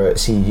elaborate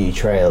CG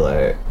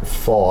trailer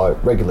for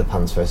regular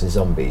Plants vs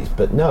Zombies,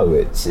 but no,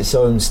 it's its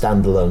own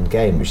standalone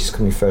game, which is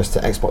coming first to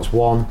Xbox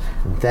One,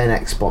 and then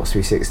Xbox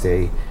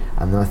 360,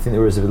 and I think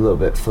there was a little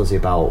bit fuzzy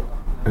about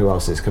who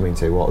else it's coming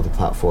to, what other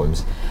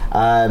platforms.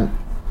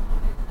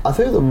 I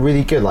thought it looked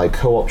really good, like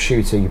co-op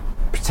shooter, you're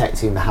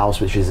protecting the house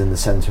which is in the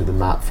centre of the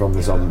map from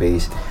the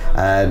zombies.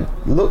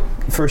 Look,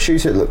 for a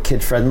shooter it looked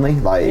kid friendly,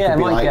 like it could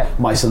be like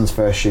my son's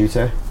first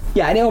shooter.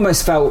 Yeah, and it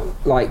almost felt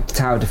like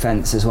tower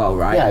defence as well,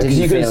 right? Yeah, because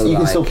you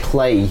can still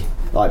play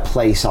like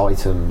place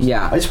items.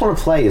 Yeah. I just want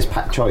to play as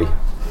Pak Choi.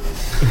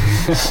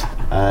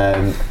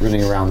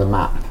 Running around the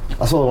map.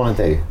 That's all I want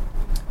to do.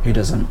 Who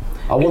doesn't?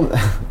 I want.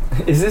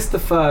 Is this the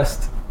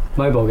first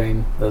mobile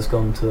game that's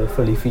gone to a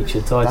fully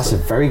featured title? That's a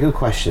very good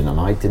question, and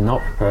I did not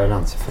prepare an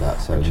answer for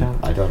that, so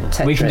I don't know.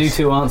 Tetris. We can do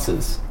two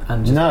answers.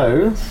 And just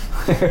No.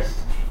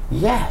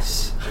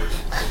 Yes.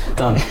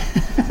 done.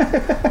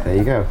 There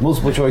you go.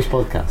 Multiple choice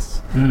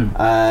podcasts.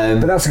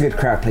 But that's a good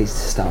crowd please to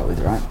start with,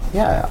 right?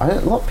 Yeah,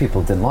 a lot of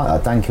people didn't like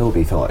that. Dan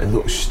Kilby thought it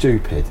looked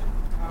stupid.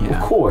 Yeah.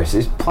 Of course,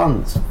 it's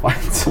plants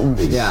fighting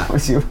zombies. Yeah.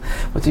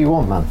 What do you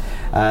want, man?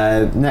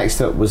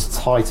 Next up was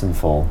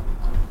Titanfall.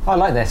 I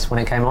like this when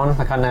it came on.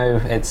 Like, I know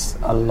it's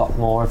a lot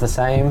more of the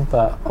same,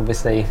 but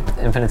obviously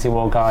Infinity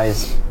War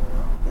guys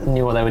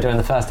knew what they were doing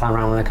the first time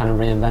around when they kind of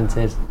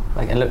reinvented.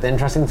 Like, it looked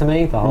interesting to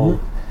me, the whole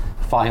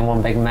fighting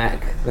one big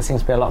mech. There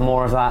seems to be a lot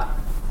more of that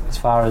as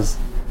far as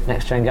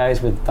next gen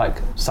goes, with like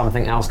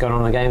something else going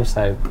on in the game.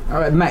 So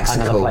mechs are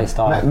another cool. play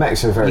style.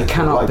 Mechs are very You cool.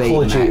 cannot like beat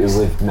Call of Duty mechs.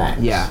 with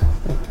mechs. Yeah,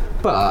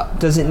 but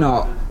does it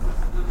not?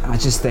 I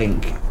just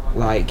think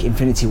like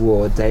Infinity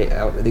War,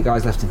 the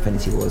guys left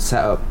Infinity War,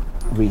 set up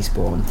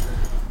Respawn,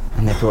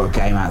 and they brought a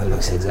game out that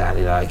looks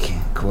exactly like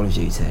Call of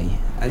Duty.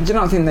 Do you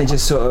not think they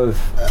just sort of?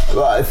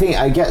 Well, I think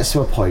it gets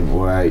to a point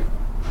where,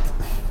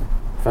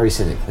 very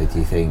cynically, do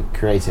you think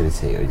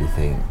creativity or do you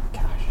think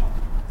cash?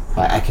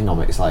 Like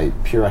economics, like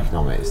pure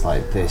economics,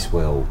 like this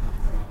will,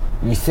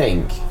 you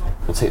think,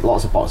 will tick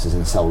lots of boxes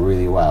and sell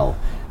really well,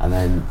 and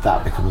then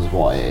that becomes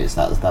what it is.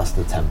 That's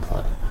the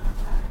template.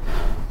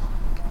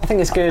 I think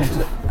it's good.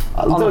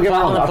 Don't get me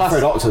wrong, I prefer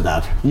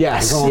Octodad.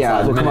 Yes, We'll come on to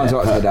that in a we'll come on to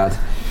minute, Octodad.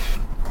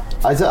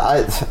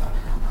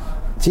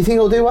 do you think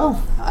it'll do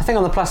well? I think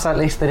on the plus side, at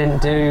least they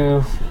didn't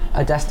do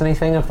a Destiny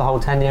thing of the whole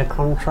 10-year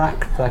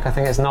contract. Like, I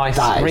think it's nice.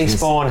 That is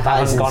Respawn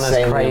that is haven't gone as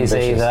insanely crazy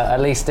ambitious. that at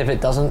least if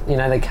it doesn't,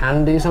 they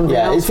can do something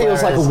Yeah, else. it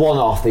feels like a whereas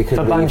one-off. They could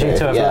for really Bungie do.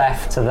 to have Yeah.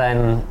 left to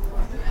then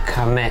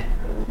commit.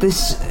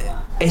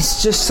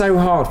 It's just so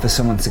hard for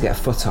someone to get a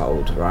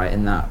foothold, right,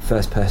 in that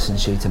first-person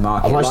shooter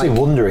market. I'm actually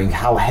wondering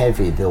how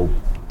heavy they'll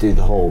do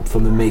the whole,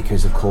 from the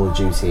makers of Call of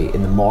Duty,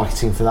 in the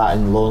marketing for that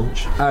in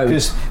launch.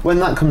 Because when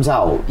that comes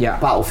out,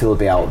 Battlefield will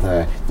be out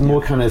there. The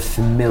more kind of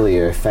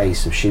familiar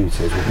face of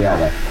shooters will be out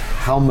there.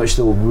 How much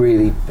they'll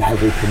really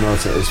heavily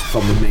promote it as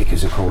from the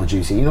makers of Call of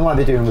Duty. You know what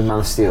they're doing with Man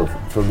of Steel,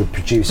 from the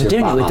producer. They're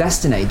doing of it with Batman.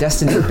 Destiny.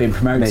 Destiny has been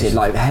promoted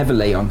like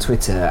heavily on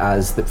Twitter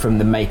as from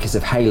the makers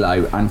of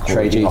Halo and Call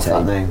Trading of off Duty.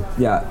 that name.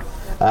 Yeah.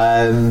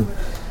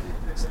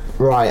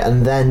 Right,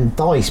 and then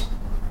DICE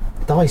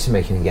are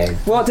making a game.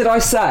 What did I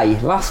say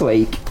last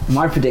week?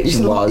 My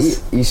prediction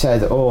was... You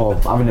said,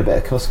 I'm having a bit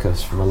of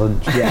couscous for my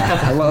lunch.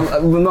 Yeah,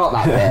 well, not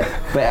that bit.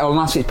 But on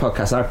last week's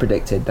podcast, I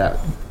predicted that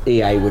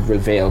EA would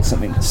reveal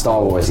something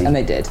Star Wars-y, and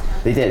they did.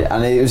 They did,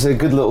 and it was a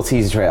good little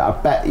teaser trailer. I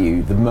bet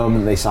you the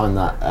moment they signed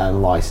that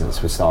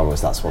license with Star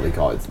Wars, that's what they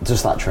got.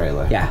 Just that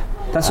trailer. Yeah,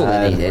 that's what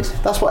they needed.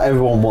 That's what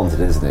everyone wanted,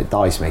 isn't it?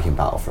 DICE making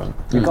Battlefront.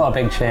 We've got a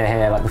big cheer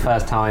here. Like the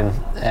first time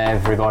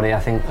everybody, I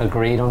think,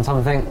 agreed on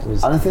something.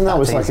 And I think that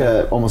was like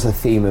almost a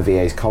theme of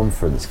EA's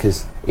conference,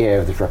 because EA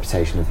have this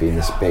reputation of being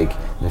this big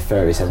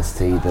nefarious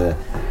entity.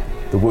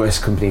 the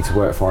worst company to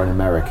work for in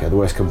America, the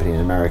worst company in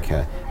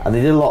America, and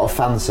they did a lot of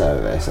fan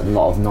service and a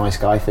lot of nice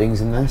guy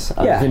things in this.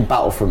 And I think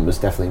Battlefront was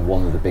definitely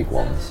one of the big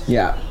ones.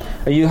 Yeah.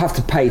 You have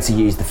to pay to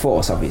use the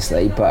Force,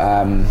 obviously,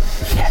 but no,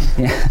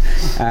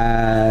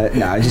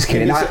 just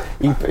kidding.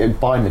 You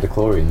buy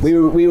midichlorians.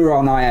 We were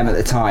on IM at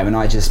the time, and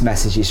I just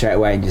messaged you straight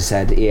away and just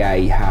said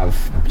EA have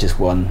just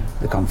won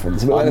the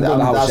conference. The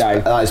whole show.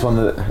 That is one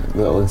of the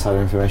little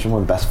insider information.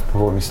 One of the best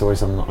performing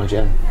stories on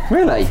IGN.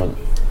 Really?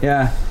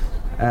 Yeah.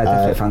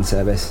 Definitely fan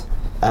service.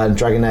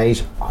 Dragon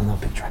Age. I'm not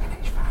a big Dragon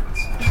Age fan.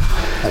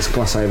 Let's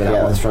gloss over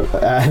that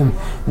one.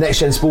 Next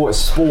gen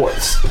sports, more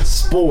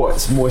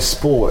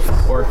sport.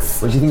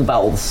 What do you think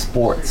about all the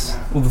sports?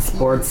 All the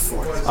sports.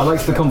 I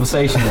liked the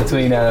conversation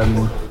between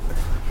what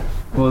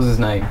was his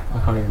name? I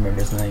can't even remember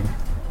his name.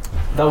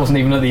 That wasn't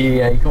even at the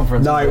EA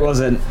conference. No, it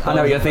wasn't. I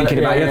know what you're thinking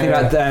about. You're thinking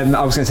about.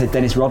 I was going to say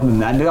Dennis Rodman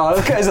then. Oh,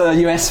 look at his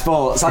US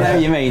sports. I know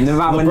what you mean. The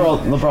man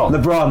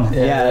LeBron.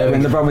 Yeah,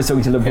 when LeBron was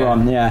talking to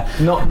LeBron. Yeah.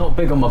 Not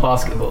big on my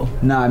basketball.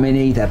 No, me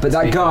neither. But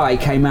that guy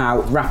came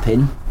out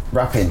rapping.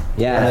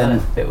 Yeah.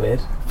 And a bit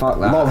weird. Fuck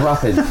that. A lot of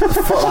rapping.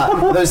 Fuck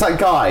that. There was that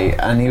guy,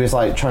 and he was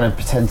like trying to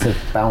pretend to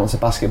bounce a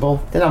basketball.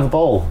 Didn't have a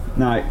ball.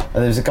 No. And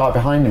there was a guy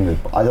behind him.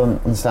 I don't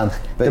understand.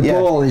 But the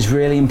ball is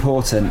really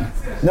important.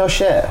 No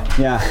shit.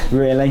 Yeah,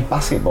 really.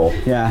 Basketball.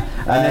 Yeah.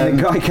 And then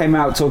the guy came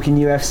out talking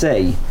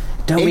UFC.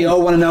 Don't we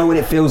all want to know what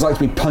it feels like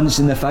to be punched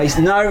in the face?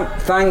 No,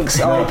 thanks.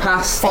 I'll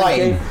pass.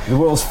 Fighting, the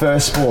world's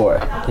first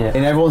sport,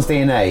 in everyone's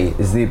DNA,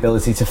 is the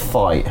ability to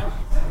fight.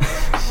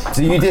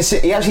 So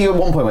he actually at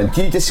one point went,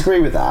 do you disagree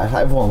with that?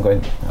 Everyone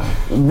going,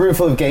 room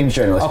full of games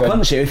journalists. I'll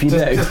punch you if you do.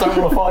 Just don't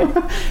want to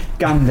fight.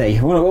 Gandhi.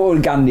 What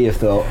would Gandhi have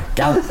thought?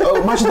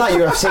 Imagine that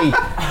UFC.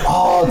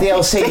 Oh,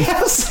 DLC.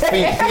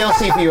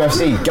 DLC for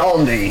UFC.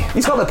 Gandhi.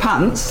 He's got the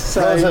pants.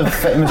 So. Those are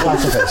famous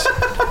pacifist.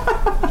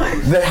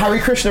 The Hare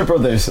Krishna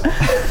brothers.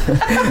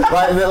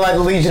 like the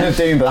Legion of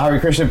Doom, but the Hare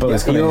Krishna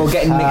brothers. You're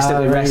getting mixed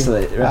up with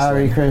wrestling.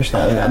 Hare Krishna.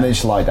 Yeah. And then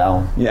just lie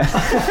down.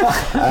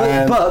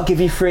 Yeah. But give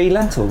you free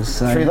lentils.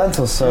 So. Free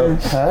lentils, so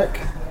perk.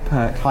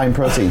 High in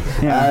protein.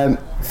 Yeah.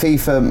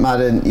 FIFA,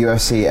 Madden,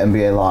 UFC,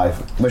 NBA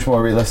Live. Much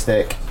more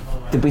realistic.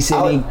 Did we see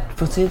any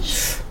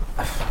footage?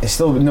 It's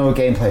still no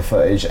gameplay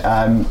footage.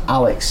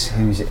 Alex,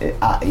 who's at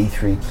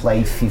E3,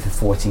 played FIFA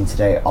 14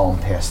 today on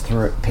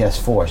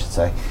PS4, I should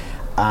say.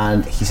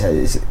 And he said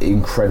it's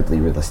incredibly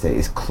realistic.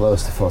 It's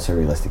close to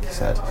photorealistic, he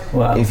said.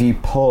 Wow. If you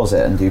pause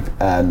it and do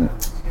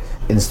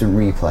instant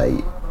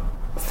replay,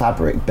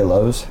 fabric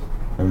billows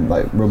and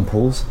like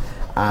rumples,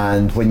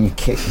 and when you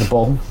kick the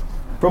ball,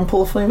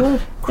 rumple a funny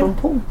word?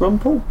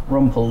 Rumple?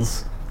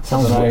 Rumples.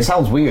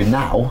 Sounds weird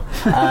now.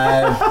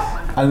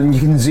 And then you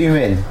can zoom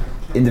in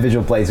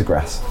individual blades of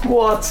grass.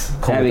 What?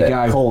 There we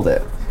go. Called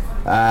it.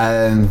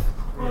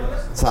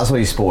 So that's all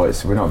your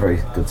sports. We're not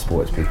very good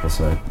sports people,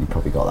 so you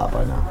probably got that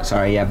by now.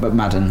 Sorry, yeah, but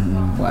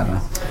Madden, whatever.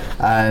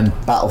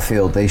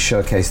 Battlefield, they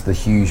showcased the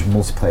huge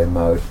multiplayer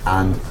mode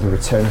and the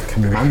return of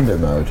Commander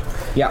mode.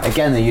 Yeah.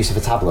 Again, the use of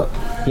a tablet.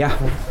 Yeah.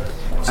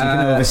 So you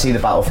can oversee the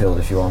battlefield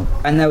if you want.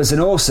 And there was an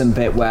awesome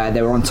bit where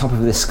they were on top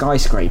of this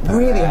skyscraper.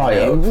 Really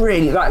high up.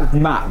 Really, that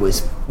map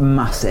was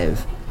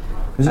massive.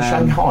 Was it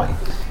Shanghai?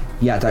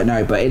 Yeah, I don't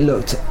know, but it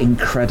looked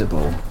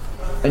incredible.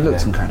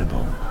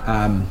 Incredible.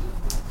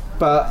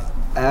 But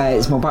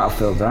it's more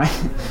Battlefield, right?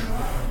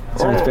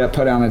 Sorry to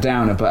put it on a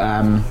downer, but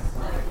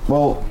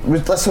well,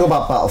 let's talk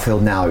about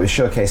Battlefield now. It was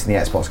showcased in the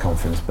Xbox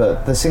conference,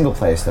 but the single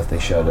player stuff they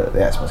showed at the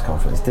Xbox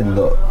conference did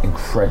look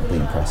incredibly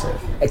impressive.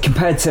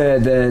 Compared to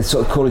the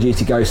sort of Call of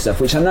Duty Ghost stuff,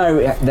 which I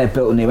know they've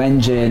built a new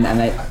engine,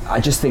 and I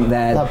just think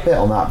they're that bit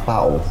on that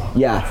battle.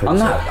 Yeah,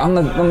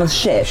 on the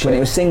ship when it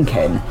was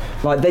sinking,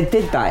 like they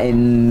did that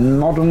in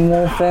Modern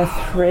Warfare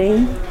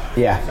 3.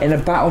 Yeah, in a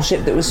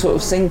battleship that was sort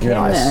of sinking,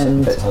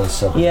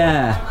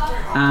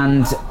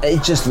 and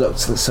it just looked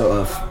sort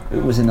of,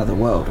 it was another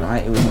world,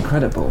 right? It was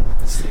incredible.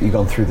 You've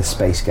gone through the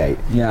space gate.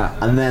 Yeah.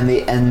 And then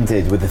they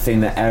ended with the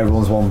thing that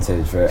everyone's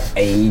wanted for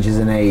ages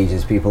and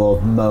ages. People all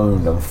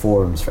moaned on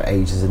forums for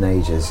ages and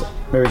ages.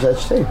 Mirror's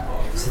Edge 2.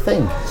 It's the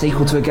thing.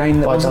 Sequel to a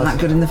game that wasn't that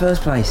good in the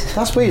first place.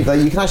 That's weird.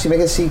 Like, you can actually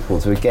make a sequel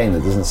to a game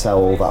that doesn't sell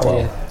all that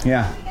well.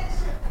 Yeah.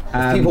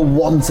 People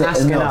want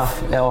it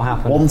enough, it'll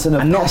happen. Want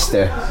enough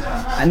pester.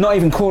 And not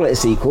even call it a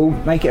sequel,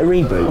 make it a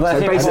reboot. Well,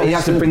 so basically you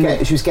have to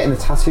bring she was getting the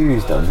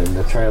tattoos done in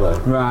the trailer.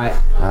 Right.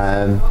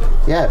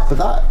 Yeah, but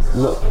that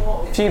look.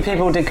 A few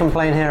people did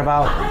complain here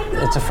about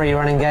it's a free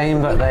running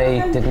game, but they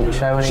didn't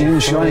show any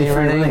free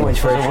running,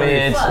 which was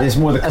weird. There's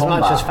more the combat. As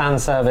much as fan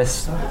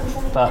service,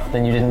 but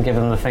then you didn't give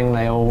them the thing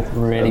they all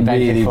really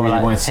begged for.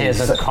 Like, here's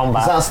the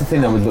combat. That's the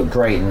thing that would look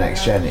great in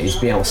next gen, is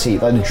being able to see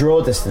like the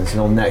draw distance and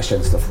all next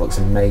gen stuff looks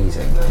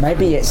amazing.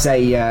 Maybe it's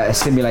a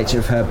simulator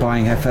of her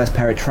buying her first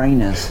pair of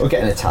trainers. Or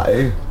getting a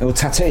tattoo. Or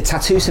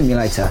tattoo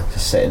simulator.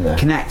 Just sitting there.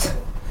 Connect.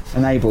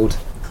 Enabled.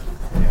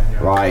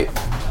 Right.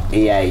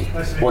 EA.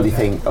 What do you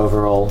think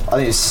overall? I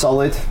think it's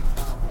solid.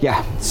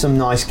 Yeah. Some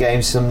nice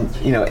games, some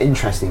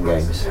interesting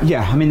games.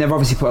 Yeah, I mean they've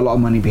obviously put a lot of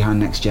money behind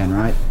next gen,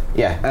 right?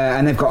 Yeah.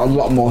 And they've got a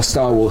lot more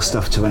Star Wars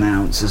stuff to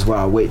announce as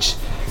well, which...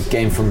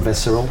 Game from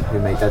Visceral, who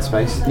made Dead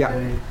Space. Yeah.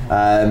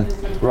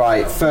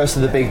 Right, first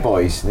of the big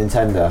boys,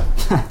 Nintendo.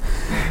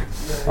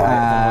 We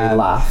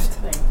laughed.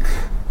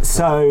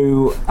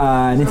 So,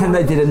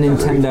 Nintendo did a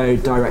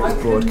Nintendo Direct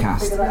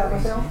broadcast.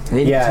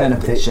 They didn't turn up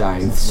at the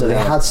show. So they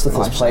had stuff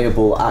that's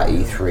playable at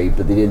E3,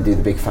 but they didn't do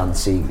the big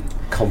fancy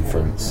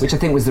conference. Which I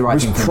think was the right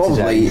thing for them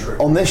to do.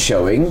 Probably, on this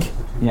showing,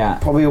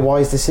 probably a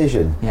wise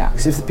decision. Yeah.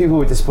 Because if the people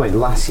were disappointed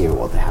last year with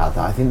what they had,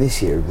 I think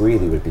this year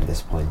really would have been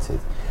disappointed.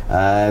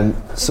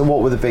 So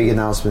what were the big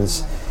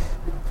announcements?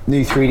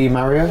 New 3D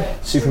Mario,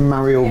 Super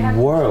Mario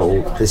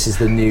World. This is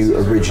the new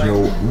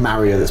original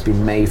Mario that's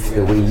been made for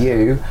the Wii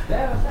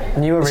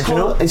U. New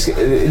original? It's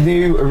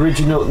new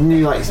original,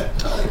 new like,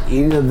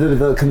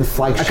 the kind of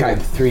flagship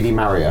 3D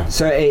Mario.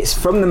 So it's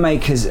from the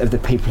makers of the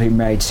people who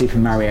made Super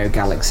Mario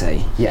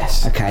Galaxy.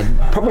 Yes. Okay,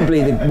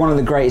 probably one of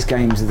the greatest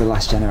games of the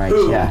last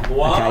generation. Yeah.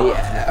 Okay,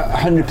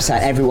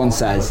 100%. Everyone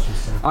says,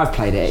 I've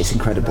played it. It's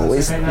incredible.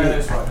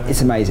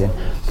 It's amazing.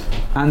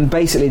 And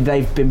basically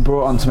they've been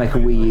brought on to make a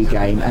Wii U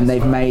game, and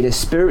they've made a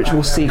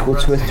spiritual sequel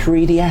to a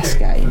 3DS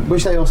game.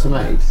 Which they also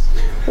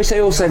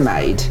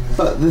made.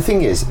 But the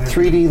thing is,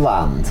 3D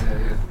Land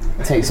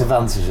takes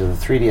advantage of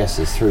the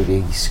 3DS's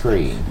 3D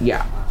screen.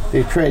 Yeah.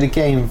 They've created a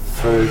game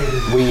for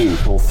Wii U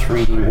called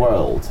 3D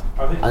World,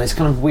 and it's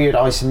kind of weird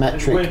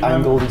isometric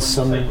angled in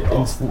some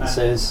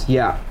instances,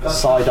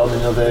 side-on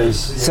in others.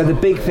 So the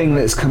big thing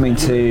that's coming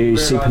to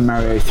Super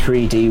Mario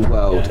 3D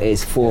World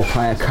is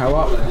 4-player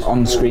co-op,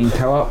 on-screen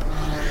co-op.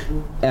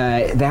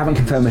 They haven't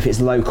confirmed if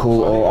it's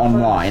local or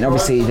online.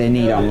 Obviously they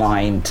need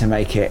online to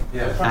make it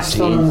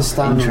actually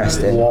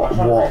interesting.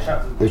 What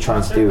they're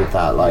trying to do with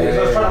that.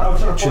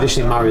 Like,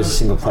 traditionally Mario's a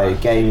single player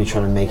game, you're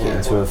trying to make it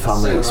into a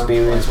family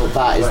experience, but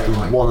that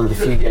is one of the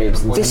few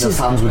games Nintendo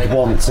fans would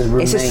want to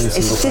remain single player.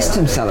 It's a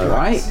system seller,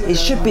 right? It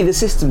should be the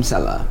system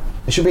seller.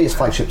 It should be its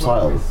flagship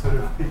title.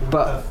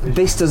 But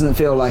this doesn't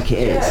feel like it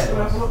is.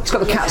 It's got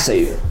the cat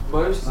suit.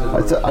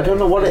 I don't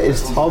know what it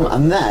is, Tom.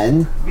 And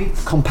then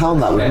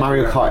compound that with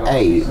Mario Kart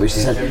 8, which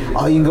they said, you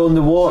can go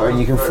underwater and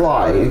you can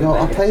fly. You go,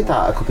 I played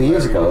that a couple of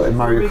years ago in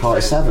Mario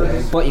Kart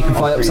 7. But you can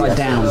fly upside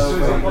down.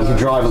 You can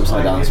drive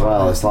upside down as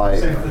well. It's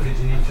like,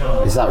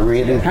 is that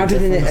really? How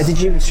did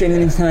you stream the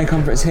Nintendo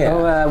conference here?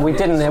 Oh, we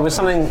didn't. It was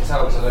something,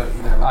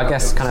 I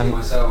guess, kind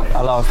of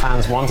a lot of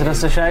fans wanted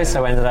us to show,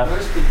 so we ended up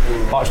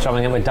box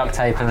jobbing it with duct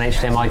tape and an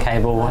HDMI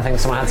cable. I think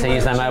someone had to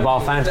use their mobile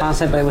phone to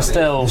answer it, but it was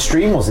still... The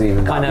stream wasn't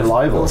even kind of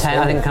reliable.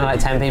 I think kind of like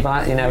 10 people,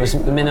 it was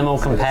minimal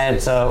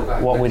compared to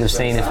what we'd have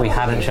seen if we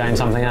hadn't shown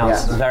something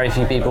else. Yeah. Very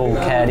few people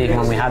cared even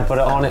when we had put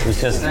it on. It was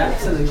just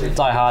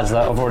diehards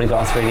that have already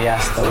got a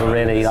 3DS that were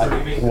really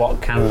like,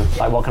 what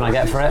can I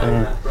get for it?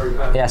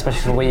 And yeah,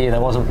 especially for Wii U,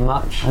 there wasn't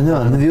much. I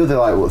know, and the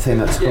other thing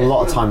that took a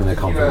lot of time in the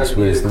conference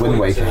was the Wind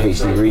Waker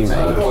HD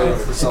remake.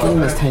 It's a game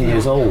that's 10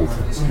 years old.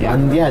 Yeah.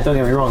 And yeah, don't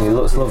get me wrong, it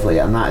looks lovely,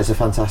 and that is a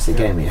fantastic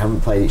game. If you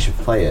haven't played it, you should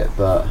play it.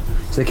 But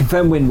so they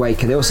confirmed Wind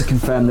Waker. They also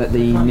confirmed that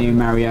the new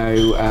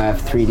Mario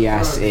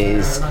 3DS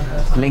is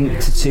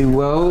linked to two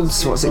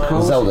worlds. What's it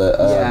called? Zelda.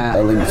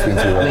 A Link Between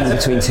Two Worlds. Link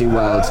Between Two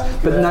Worlds.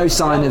 But no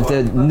sign of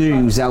the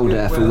new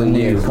Zelda for the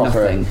new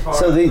nothing.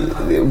 So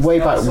they way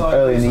back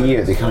early in the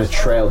year, they kind of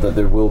trailed that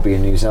there will be a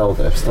new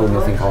Zelda. Still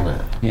nothing on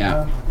it.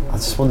 Yeah. I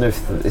just wonder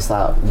if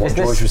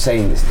George was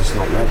saying, it's just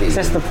not ready. Is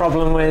this the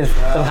problem with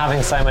them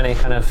having so many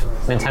kind of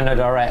Nintendo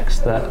Directs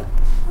that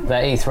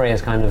their E3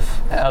 is kind of...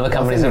 Other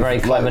companies are very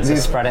clever to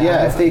spread it out.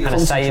 Yeah, if they kind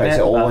of save concentrate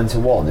it all into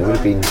one, it would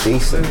have been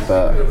decent,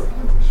 but...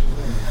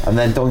 And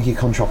then Donkey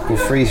Kong Tropical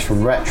Freeze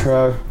from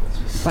Retro.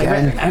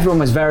 Everyone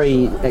was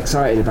very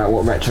excited about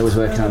what Retro was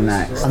working on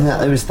next. And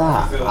there was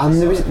that.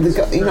 And there was,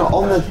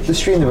 on the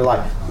stream they were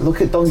like, look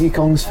at Donkey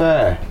Kong's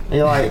Fair. And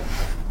you're like...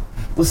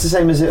 It's the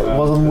same as it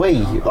was on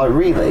Wii. Like,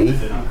 really?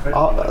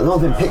 I don't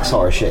think Pixar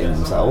are shitting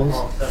themselves.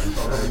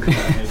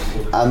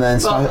 And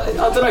then...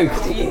 I don't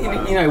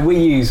know,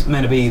 Wii U's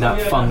meant to be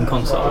that fun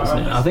console, isn't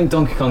it? I think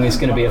Donkey Kong is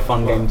going to be a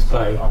fun game to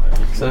play.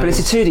 So. But it's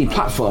a 2D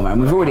platformer,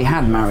 and we've already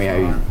had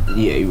Mario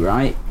U,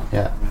 right?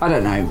 Yeah. I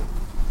don't know.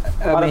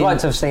 I'd have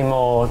liked to have seen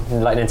more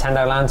like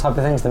Nintendo Land type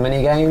of things, the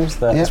mini games.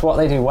 That's what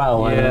they do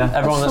well. Yeah. And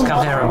everyone that's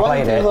come here and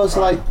played it. Why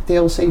like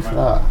DLC for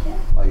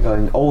that? Like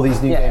going, all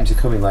these new games are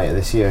coming later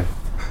this year.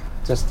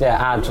 Just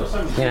add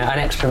an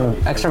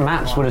extra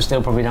maps would have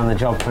still probably done the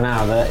job for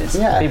now.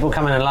 That people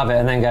come in and love it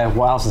and then go,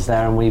 what else is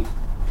there? And we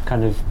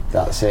kind of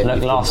that's it.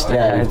 Look lost.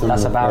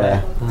 That's about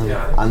it.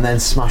 And then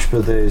Smash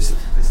Brothers.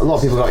 A lot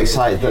of people got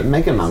excited that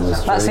Mega Man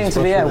was. That seemed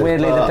to be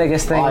weirdly the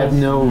biggest thing. I have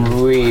no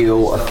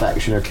real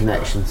affection or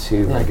connection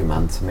to Mega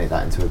Man to make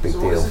that into a big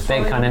deal.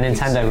 Big kind of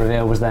Nintendo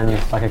reveal was then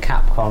like a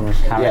Capcom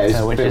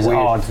character, which is weird.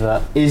 Odd.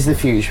 That is the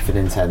future for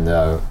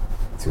Nintendo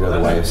to go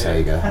the way of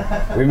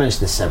Sega. We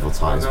mentioned this several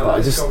times, but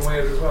I just,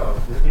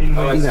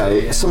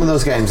 some of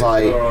those games,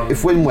 like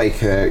if Wind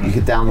Waker, you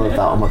could download that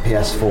on my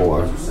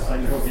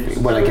PS4.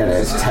 When I get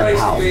it, it's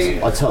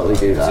 £10. I'd totally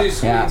do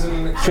that. Yeah.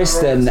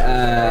 Tristan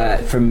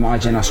from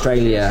IGN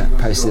Australia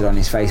posted on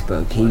his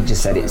Facebook. He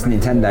just said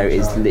Nintendo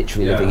is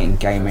literally living in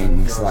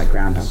gaming's like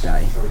Groundhog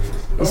Day.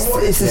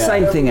 It's the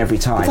same thing every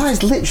time. But that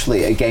is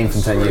literally a game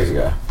from 10 years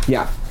ago.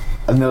 Yeah.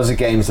 And those are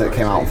games that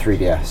came out on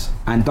 3DS.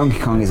 And Donkey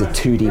Kong is a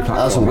 2D platform.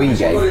 That's a Wii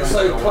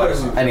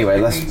game.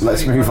 Anyway,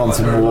 let's move on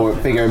to more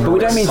bigger. But we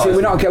don't mean to.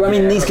 We're not. I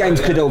mean, these games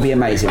could all be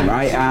amazing,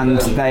 right? And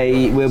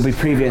we'll be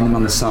previewing them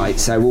on the site,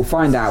 so we'll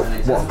find out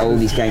what all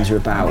these games are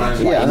about.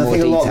 Yeah, and I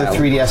think a lot of the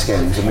 3DS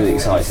games I'm really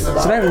excited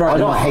about. So I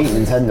don't hate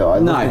Nintendo. I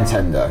love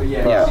Nintendo.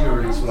 Yeah.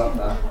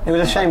 It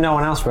was a shame no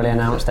one else really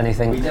announced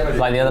anything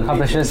like the other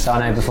publishers. So I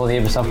know before the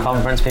Ubisoft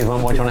conference, people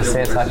went, "What do you want to see?"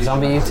 It's like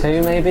Zombie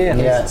U2, maybe, at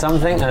least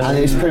something. And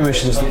it's pretty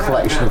much just a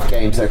collection of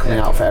games that are coming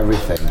out for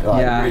everything.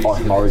 Like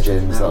Arkham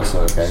Origins, that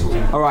sort of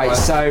game. All right,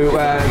 so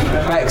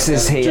Bex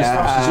is here.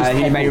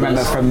 You may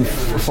remember from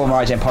former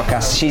IGN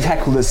podcast. She's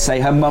heckled us to say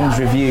her mum's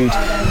reviewed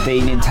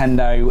the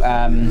Nintendo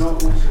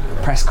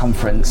press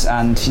conference,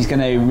 and she's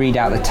going to read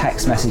out the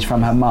text message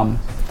from her mum.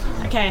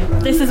 Okay,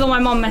 this is all my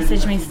mum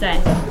messaged me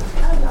today.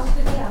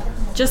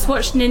 Just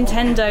watched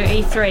Nintendo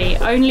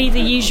E3. Only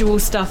the usual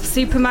stuff.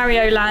 Super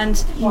Mario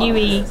Land, New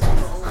E.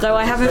 Though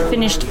I haven't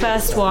finished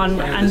first one,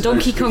 and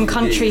Donkey Kong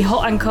Country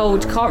Hot and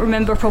Cold, can't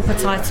remember proper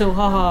title,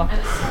 haha.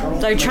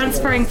 Though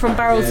transferring from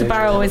barrel to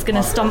barrel is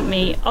gonna stump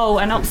me. Oh,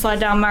 and upside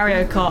down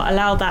Mario Kart,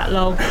 allow that,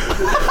 lol.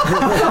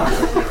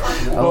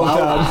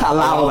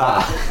 Allow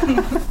that.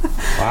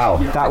 Wow.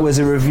 That was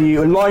a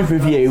live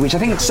review, which I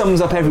think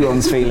sums up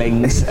everyone's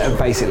feelings,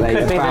 basically.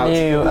 Could be the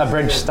new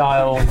abridged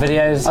style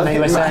videos. I think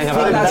we're saying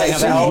about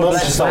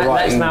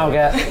let's now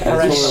get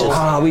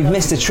we've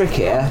missed a trick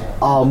here.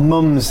 Our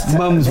mums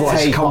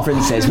watch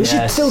conferences. We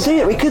should still do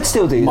it. We could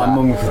still do that. My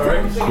mum.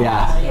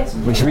 Yeah.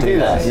 Should we do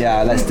that?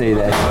 Yeah, let's do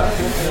this.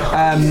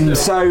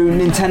 So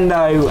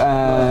Nintendo,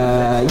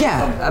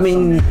 I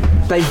mean,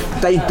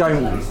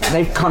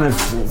 they've kind of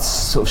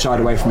sort of shied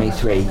away from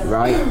E3,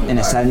 right? In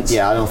a sense.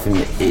 Yeah, I don't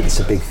think it's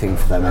a big thing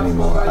for them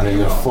anymore. I think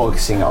they're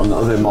focusing on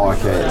other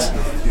markets.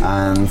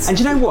 And do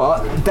you know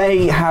what?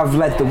 They have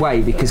led the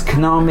way because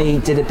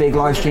Konami did a big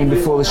live stream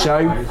before the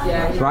show,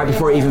 right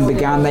before it even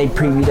began. They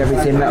previewed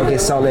everything, Metal Gear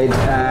Solid,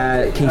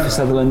 Kiefer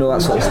Sutherland, all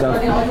that sort of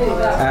stuff.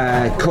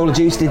 Call of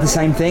Duty did the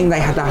same thing. They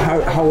had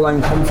that whole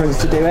own conference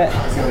to do it,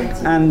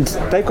 and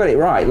they've got it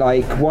right.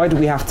 Like, why do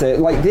we have to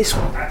this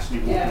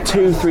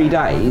 2-3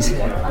 days?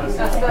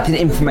 The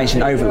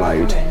information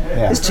overload.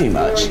 It's too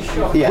much.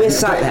 Yeah, we're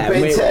sat there.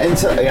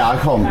 I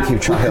can't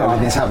keep track of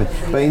everything that's happening.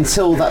 But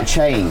until that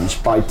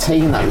change, by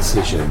taking that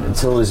decision,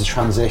 until there's a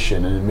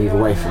transition and a move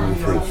away from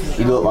E3,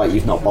 you look like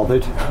you've not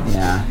bothered.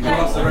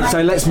 Yeah.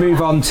 So let's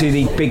move on to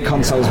the big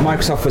consoles.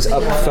 Microsoft was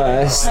up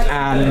first,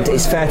 and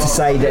it's fair to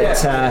say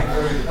that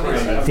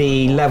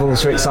the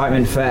levels for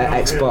excitement for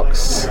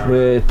Xbox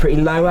were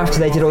pretty low after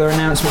they did all their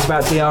announcements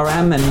about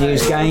DRM and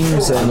used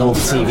games and all the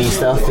TV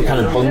stuff. They kind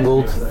of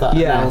bungled that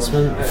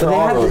announcement.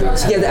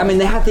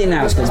 They had the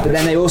announcements, but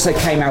then they also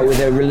came out with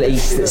a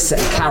release that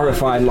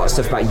clarified a lot of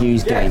stuff about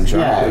used games,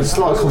 right? Yeah, there's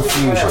a lot of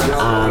confusion,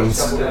 and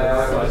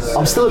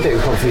I'm still a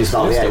bit confused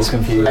about the Xbox.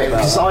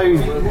 Because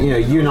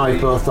you and I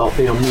both not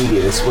been on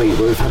media this week,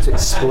 where we've had to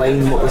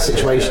explain what the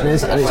situation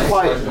is, and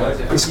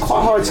it's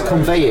quite hard to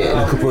convey it in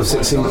a couple of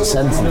succinct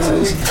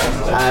sentences.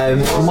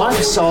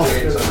 Microsoft,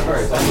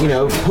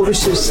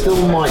 publishers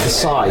still might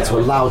decide to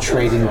allow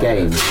trading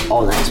games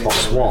on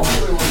Xbox One,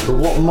 but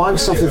what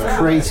Microsoft have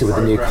created with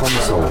the new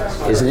console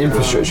is an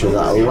infrastructure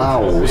that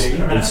allows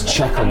them to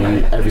check on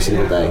you every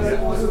single day.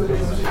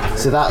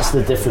 So that's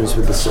the difference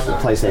with the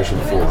PlayStation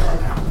 4.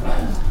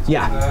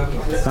 Yeah,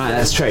 right,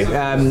 that's true.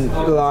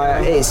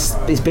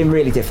 It's been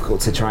really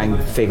difficult to try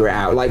and figure it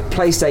out. Like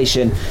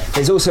PlayStation,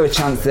 there's also a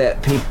chance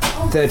that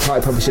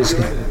third-party publishers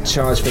can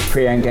charge for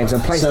pre-owned games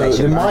on PlayStation.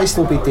 So there might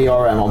still be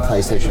DRM on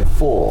PlayStation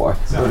 4,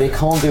 but they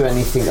can't do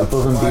anything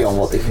above and beyond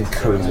what they can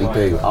currently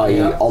do,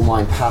 i.e.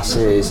 online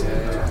passes,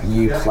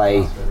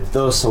 Uplay,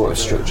 those sort of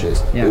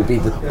structures. Yeah. It would be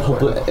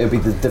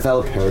the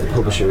developer or the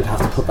publisher would have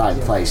to put that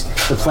in place.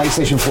 The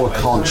PlayStation 4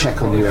 can't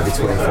check on you every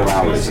 24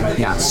 hours.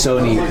 Yeah.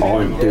 Sony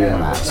aren't doing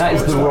that. That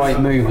is the right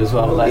move as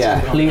well. That's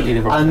completely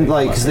the right move.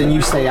 And because then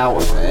you stay out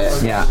of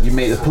it. Yeah. You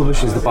make the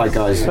publishers the bad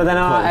guys. But then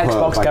our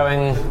Xbox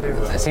going,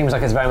 it seems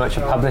like it's very much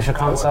a publisher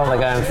console. They're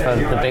going for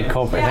the big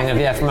corporate thing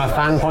of, from a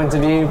fan point of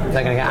view,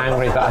 they're going to get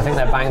angry, but I think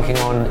they're banking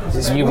on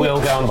you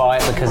will go and buy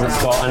it because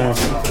it's got, and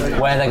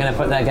where they're going to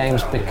put their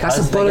games because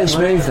that's a bullish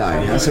move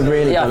though. That's a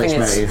really bullish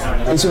move.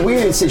 It's a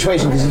weird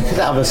situation because you could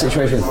have a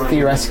situation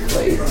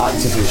theoretically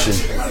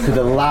Activision could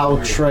not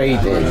allow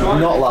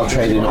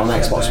trading on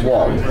Xbox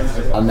One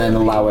and then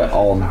allow it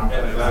on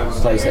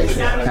PlayStation.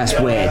 That's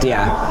weird,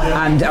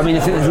 yeah. And I mean, I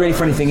think the really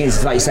funny thing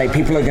is, like you say, they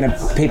think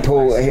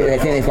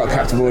they've got a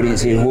captive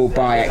audience who will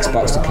buy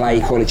Xbox to play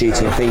Call of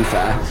Duty and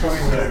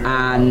FIFA,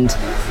 and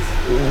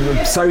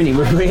Sony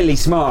were really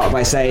smart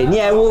by saying,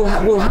 we'll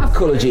have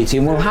Call of Duty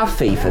and we'll have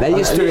FIFA. They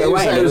just threw it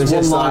away. It was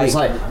one line,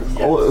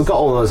 we've got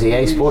all those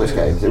EA Sports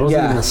games. It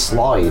wasn't even a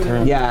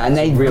slide. Yeah, and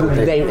the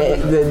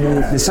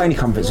Sony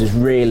conference was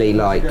really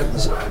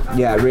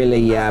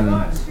really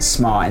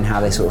smart in how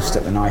they sort of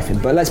stuck the knife in.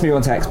 But let's move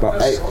on to Xbox.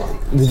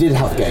 They did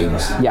have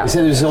games. Yeah. They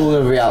said it was all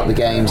going to be out the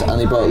games, and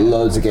they brought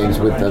loads of games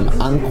with them,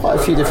 and quite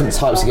a few different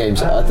types of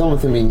games. I don't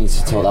think we need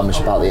to talk that much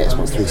about the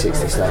Xbox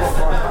 360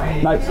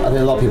 stuff. No. I think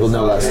a lot of people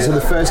know that. So the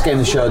first game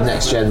they showed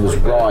next gen was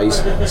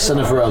Rise, Son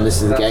of Rome.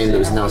 This is the game that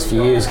was announced a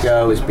few years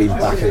ago. It's been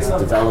back into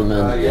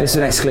development. This is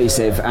an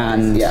exclusive,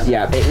 and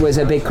it was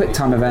a big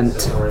QuickTime event,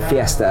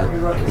 Fiesta.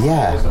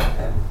 Yeah.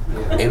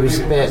 It was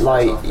a bit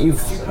like,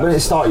 when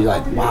it started, you're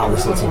like, wow,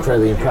 this looks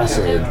incredibly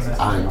impressive,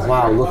 and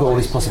wow, look at all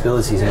these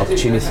possibilities and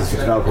opportunities for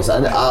developers.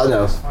 And I don't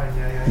know.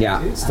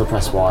 Yeah. Still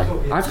press Y.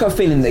 I've got a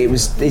feeling that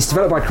it's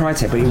developed by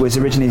Crytek, but it was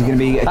originally going to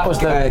be that was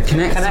the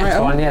Kinect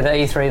one, the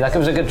E3. Like, it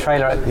was a good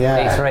trailer at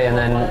E3, and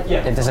then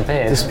it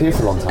disappeared. Disappeared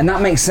for a long time. And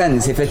that makes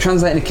sense. If they're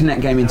translating a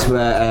Kinect game into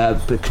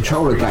a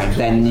controller game,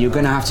 then you're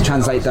going to have to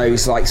translate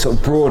those like sort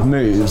of broad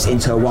moves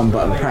into a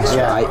one-button press,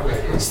 right?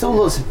 It still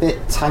looks a bit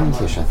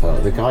tankish, I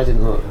thought. The guy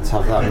didn't look to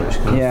have that much.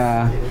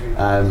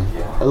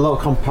 A lot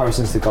of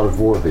comparisons to God of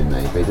War have been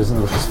made, but it doesn't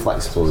look as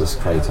flexible as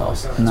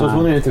Kratos. No. So I was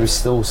wondering if there was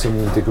still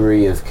some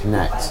degree of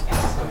Kinect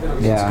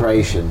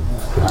integration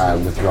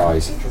with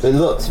Rise. But it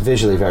looked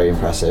visually very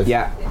impressive.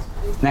 Yeah.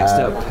 Next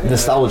up,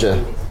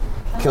 nostalgia.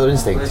 Killer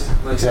Instinct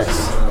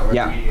exists.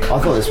 Yeah. I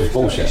thought this was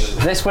bullshit.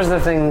 This was the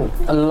thing,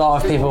 a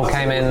lot of people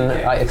came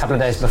in like a couple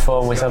of days before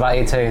when we said about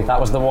E2. That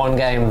was the one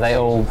game they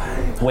all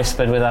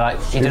whispered with, like,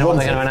 you didn't know what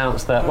they're going to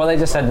announce. That. Well, they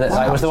just said that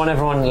it was the one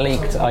everyone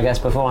leaked, I guess,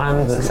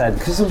 beforehand, that said...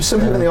 Because some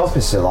people in the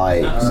office are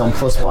like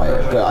nonplussed by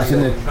it, but I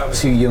think they're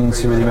too young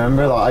to really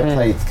remember. Like, I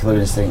played Killer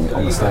Instinct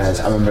on the SNES.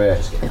 I remember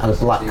it had a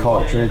black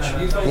cartridge.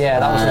 Yeah,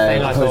 that was the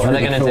thing. I thought, are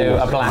they going to do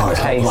a black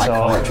case or...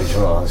 Cartridge.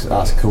 Well,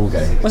 that's a cool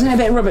game. Wasn't it a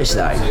bit rubbish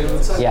though?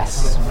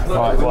 Yes.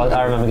 Right, well,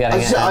 I remember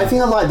getting it. I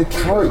think I like the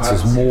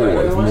characters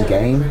more than the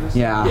game.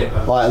 Yeah.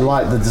 I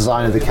like the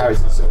design of the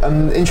characters.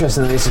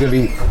 Interestingly, this is going to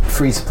be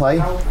free to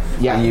play.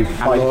 Yeah. And you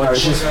fight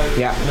characters.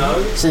 Yeah.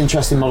 It's an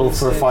interesting model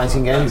for a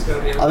fighting game.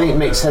 I think it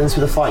makes sense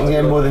with a fighting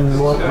game more than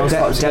most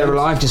types of Dead or games.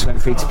 Alive just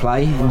went free to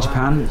play in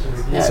Japan,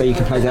 so you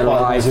can play Dead or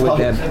Alive with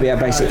their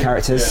basic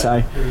characters.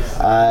 So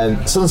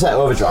Sunset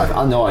Overdrive. I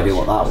have no idea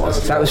what that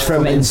was. That was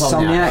from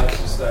Insomniac,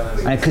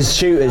 because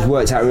shooters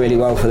worked out really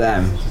well for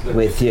them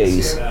with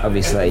Fuse,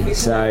 obviously.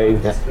 So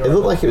it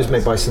looked like it was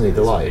made by Sunny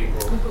Delight.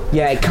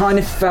 Yeah, it kind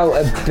of felt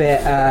a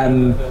bit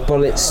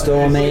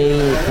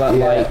Bulletstormy, but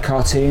like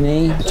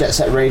cartoony. Jet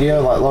Set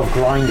Radio, like a lot of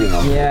grinding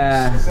on.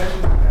 Yeah,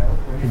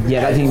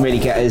 that didn't really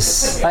get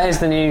us. That is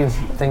the new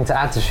thing to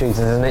add to shooters,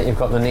 isn't it? You've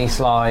got the knee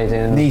slide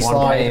in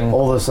one game,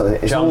 all those.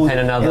 Jump in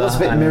another. It looks a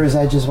bit Mirror's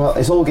Edge as well.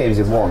 It's all games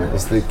in one.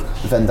 It's the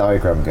Venn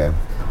diagram game.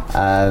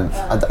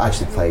 I'd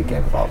actually play a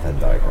game about Venn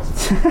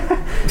diagrams.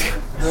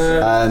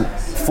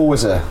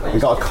 Forza. We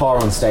got a car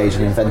on stage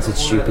and invented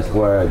stupid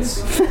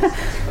words.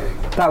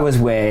 That was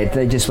weird.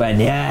 They just went,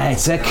 yeah,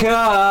 it's a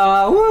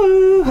car.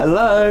 Woo,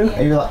 hello.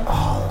 And you're like,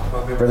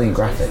 oh, brilliant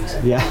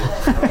graphics. Yeah.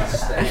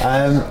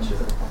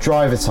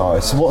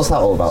 Drivatar. So what's that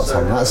all about,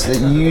 Tom? That's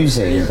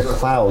using the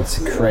cloud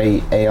to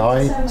create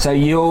AI. So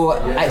your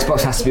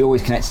Xbox has to be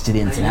always connected to the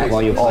internet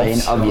while you're playing,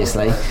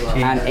 obviously,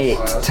 and it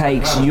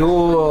takes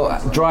your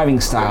driving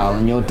style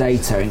and your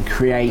data and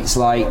creates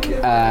like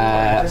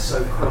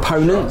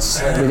opponents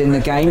within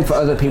the game for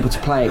other people to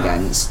play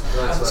against.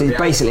 So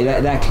basically,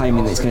 they're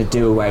claiming that it's going to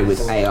do away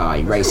with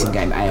AI, racing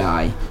game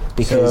AI.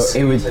 Because so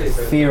it would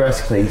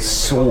theoretically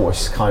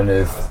source kind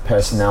of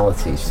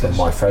personalities from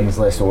my friends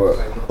list or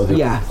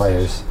other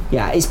players.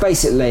 Yeah, it's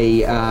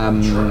basically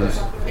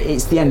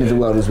it's the end of the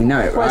world as we know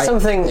it, right? Well, it's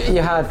something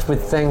you had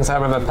with things. I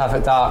remember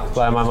Perfect Dark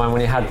blew my mind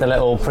when you had the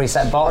little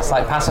preset bots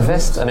like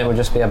Pacifist, and it would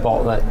just be a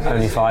bot that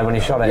only fired when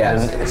you shot it.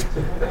 Yeah. And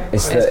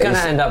it's going to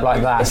end up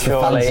like that.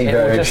 Surely it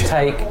will just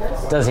take.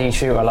 Does he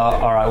shoot a lot?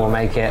 All right, we'll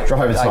make it.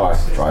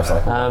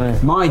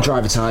 Drive-a-tar. My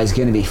Drive-a-tar is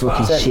going to be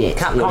fucking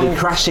shit. It'll be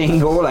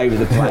crashing all over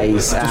the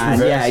place.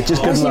 And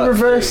just good luck.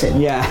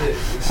 Reversing? Yeah,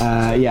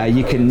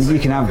 you can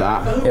have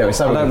that. Yeah, it's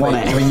like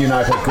when you and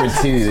I played Grid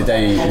 2 the other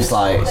day, it's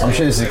like, I'm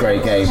sure this is a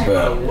great game,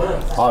 but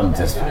I'm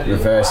just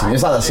reversing.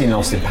 It's like that scene in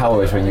Austin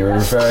Powers when you're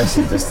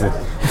reversing just to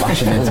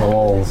bashing into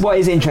walls. What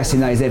is interesting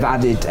though is they've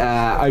added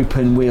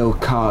open wheel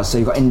cars, so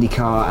you've got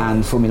IndyCar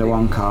and Formula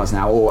 1 cars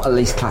now, or at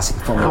least classic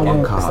Formula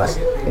 1 cars.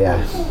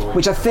 Yeah.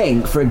 Which I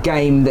think for a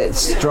game that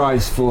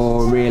strives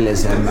for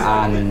realism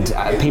and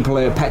people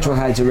who are petrol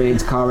heads are really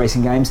into car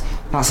racing games,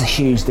 that's a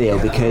huge deal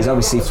because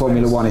obviously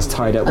Formula 1 is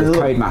tied up with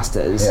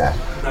Codemasters. Yeah.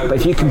 But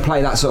if you can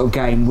play that sort of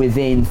game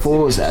within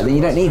Forza, then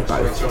you don't need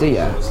both, do you?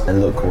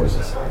 And look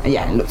gorgeous.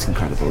 Yeah, it looks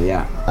incredible,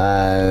 yeah.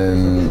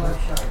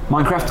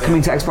 Minecraft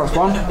coming to Xbox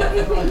One.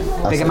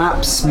 Bigger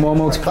maps, more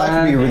multiplayer.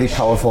 That could be a really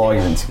powerful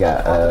argument to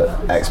get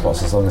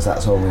Xbox as long as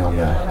that's only on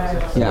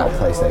there. Yeah. Not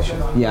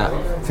PlayStation. Yeah.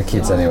 For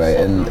kids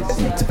anyway, and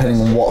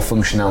depending on what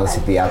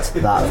functionality they add to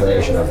that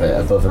version of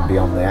it above and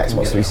beyond the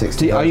Xbox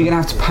 360. Are you going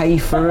to have to pay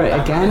for it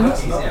again?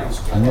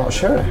 I'm not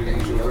sure.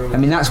 I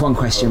mean, that's one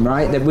question,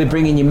 right? That we're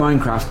bringing you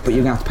Minecraft, but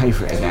you're going to have to pay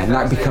for it again.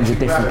 That becomes a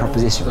different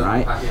proposition,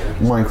 right?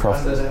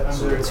 Minecraft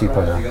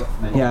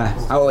 2.0.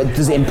 Yeah. Oh,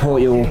 does it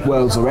import your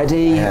worlds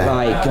already? Yeah.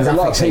 Like, there's a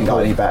lot of people.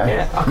 Any better.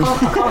 Yeah,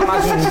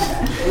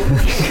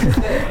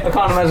 I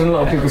can't imagine a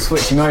lot of people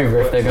switching over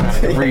if they're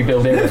going to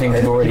rebuild everything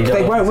they've already done.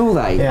 They won't, will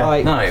they? Yeah.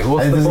 Like, No,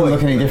 what's It the doesn't point?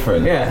 look any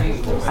different. Yeah.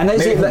 and those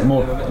Maybe are,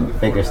 more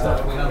bigger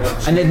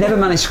stuff. and they've never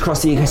managed to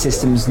cross the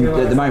ecosystems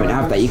at the moment,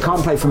 have they? You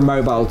can't play from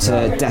mobile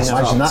to desktop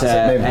Imagine that's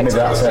to it. Maybe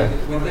that's Xbox.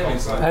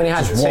 it. Only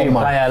had Just one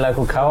 2-player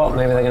local co-op.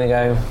 Maybe they're going to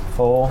go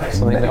 4,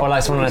 something, or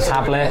like someone on a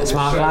tablet,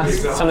 smart glass,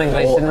 something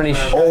they didn't really.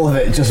 All of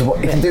it, just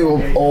it can do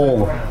them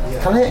all.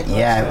 Can it?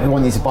 Yeah, we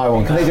want you to buy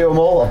one. Can they do them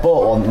all? I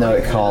bought one. No,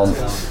 it can't.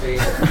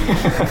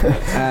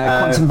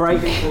 Quantum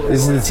Break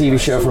This is the TV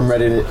show from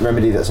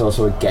Remedy that's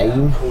also a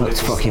game. looks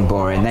fucking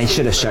boring. They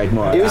should have showed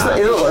more of It was. that.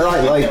 It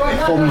looked like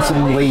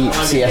Quantum Leap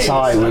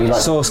CSI, where you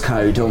like Source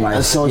code almost.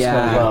 a source code.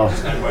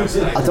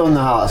 Well, I don't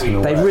know how that's going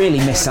to They work. really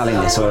miss selling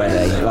this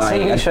already.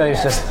 Like, TV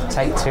shows just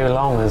take too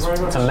long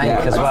to make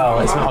as well.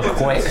 It's not a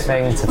quick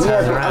thing to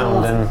turn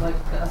around,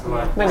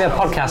 and maybe a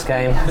podcast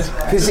game.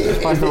 Because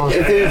if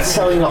they're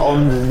selling it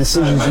on the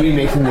decisions you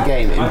make in the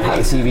game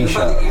impact the TV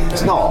show,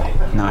 it's not.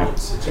 no.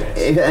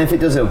 If it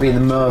does, it'll be in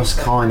the most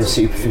kind of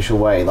superficial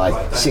way. Like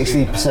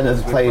 60% of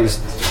the players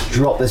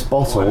drop this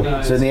bottle,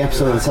 so in the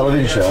episode of the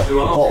television show, the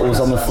bottle was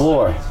on the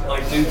floor.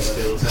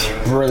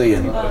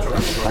 Brilliant.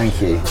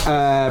 Thank you.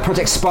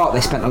 Project Spark,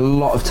 they spent a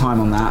lot of time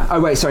on that.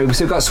 Oh wait, sorry,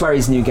 so we've got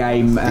Swery's new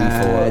game,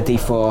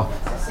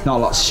 D4. Not a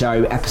lot to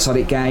show,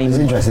 episodic game. It's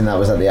interesting that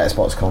was at the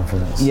Xbox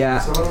conference.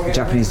 Yeah,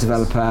 Japanese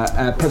developer.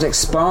 Project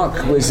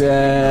Spark was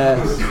their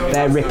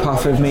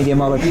rip-off of Media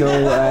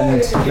Molecule and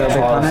Little Big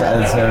Planet.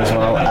 Editor as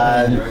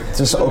well.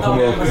 Just open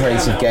world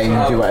creative game,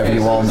 do whatever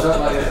you want.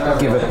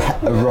 Give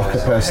a rock a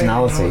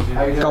personality.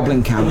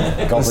 Goblin Camp.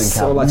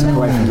 That's all I took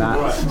away from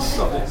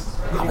that.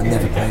 I would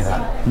never play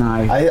that. No.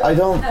 I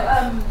don't.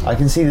 I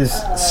can see there's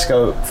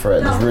scope for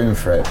it, there's room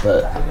for it,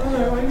 but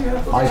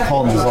I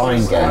can't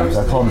design games,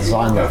 I can't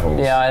design levels.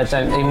 Yeah, I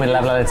don't. Even with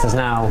level editors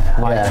now,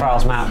 like Yeah.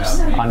 Trials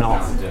maps are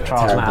not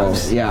Trials Terrible.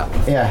 maps. Yeah.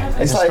 Yeah,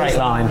 It's a straight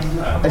line.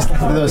 It's like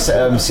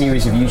those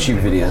series of YouTube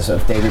videos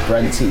of David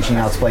Brent teaching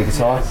how to play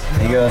guitar.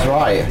 And he goes,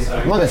 right,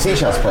 I'm not going to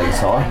teach you how to play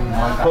guitar.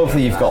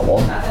 Hopefully you've got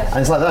one. And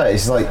it's like that.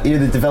 It's like, you're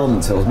the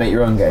development tools, make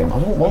your own game. I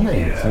don't want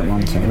it. I'm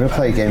going to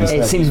play a game It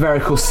instead. seems a very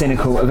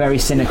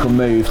cynical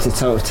move to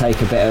sort of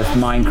take a bit of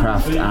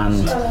Minecraft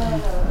and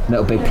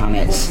Little Big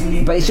Planets,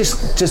 but it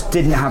just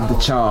didn't have the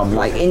charm,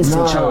 like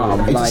instant charm,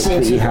 it like just that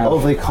seems you have.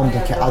 overly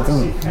complicated. I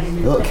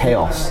don't. Look,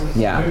 chaos.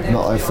 Yeah.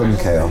 Not like fun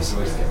chaos.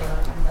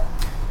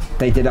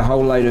 They did a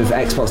whole load of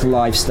Xbox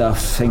Live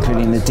stuff,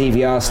 including the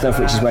DVR stuff,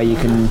 which is where you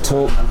can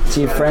talk to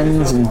your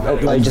friends and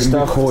upload And your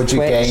stuff. record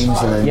your Twitch. games,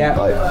 and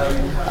then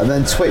and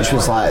then Twitch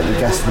was like the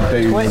guest of the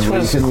boom. Twitch you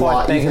was can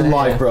quite big you can in it,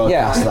 live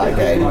broadcast that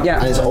game, Yeah.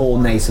 and it's all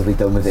natively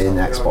done within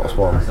Xbox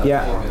One.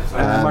 Yeah.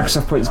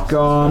 Microsoft Point's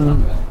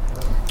gone.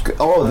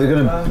 Oh, they're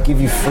going to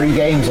give you free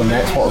games on the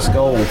Xbox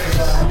Gold,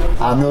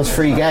 and those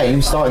free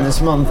games starting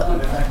this month: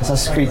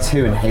 Assassin's Creed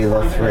 2 and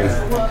Halo 3.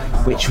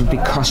 Which would be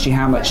cost you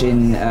how much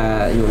in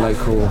your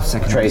local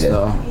secondary Trade-in.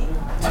 store?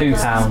 £2.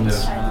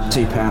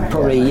 £2,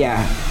 probably.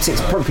 Yeah, six.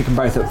 Probably pick them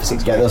both up for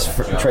 £6. Get those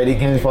trading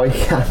games while you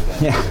can.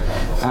 Yeah.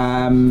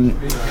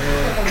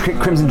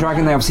 Crimson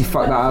Dragon, they obviously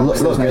fucked that up. Look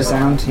so there's no good.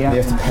 sound. Yeah.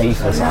 You have to pay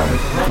for the sound. You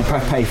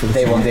pay for the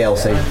Day one sound.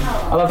 DLC.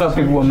 I love how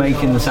people were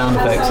making the sound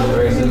effects in the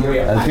room.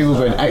 And people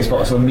going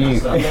Xbox on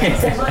mute.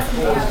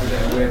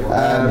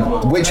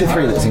 Witcher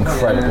 3 looks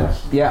incredible.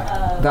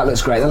 Yeah, that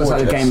looks great. That looks like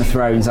the Gorgeous. Game of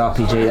Thrones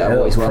RPG that I've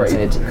always Pretty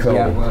wanted. cool.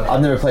 Yeah.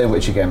 I've never played a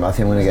Witcher game, but I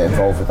think I'm going to get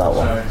involved with that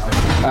one.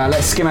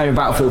 Let's skim over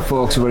Battlefield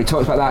 4 because we've already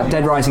talked about that.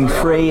 Dead Rising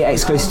 3,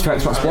 exclusive to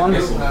Xbox One.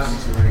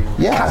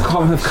 Yeah.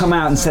 Capcom have come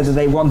out and said that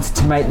they wanted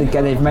to make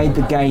they've made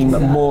the game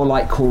more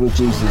like Call of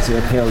Duty to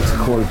appeal to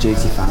Call of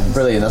Duty fans.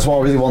 Brilliant. That's what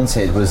I really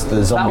wanted was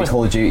the zombie was-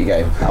 Call of Duty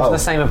game. The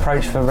same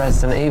approach for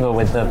Resident Evil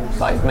with the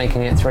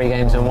making it 3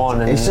 games in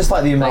one. And It's just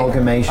like the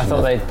amalgamation I thought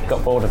of they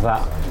got bored of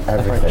that.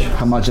 everything.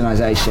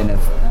 Homogenisation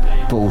of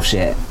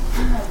bullshit.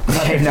 I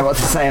don't even know what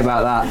to say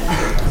about that.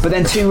 But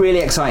then 2 really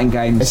exciting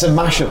games. It's a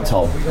mashup,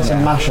 Tom. It's a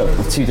mashup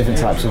of 2 different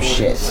types of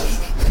shit.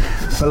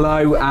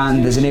 Below,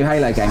 and there's a new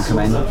Halo game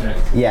coming.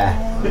 Yeah.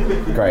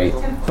 Great.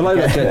 Below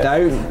looks good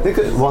though. They're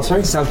good. What,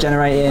 sorry?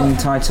 Self-generating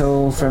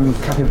title from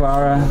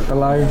Capybara.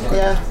 Below.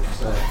 Yeah.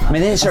 I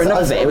mean, they didn't show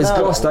enough of it. It was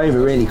glossed over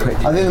really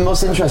quickly. I think the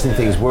most interesting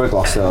things were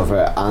glossed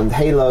over, and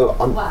Halo,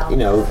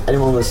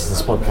 anyone listening to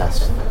this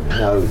podcast,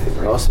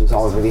 most of us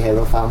are really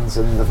Halo fans,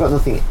 and I've got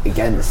nothing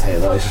against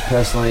Halo. It's just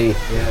personally,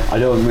 I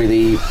don't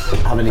really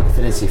have any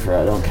affinity for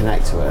it. I don't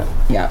connect to it.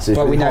 Yeah, So it's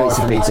but we been know hard it's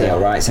a for me big to- deal,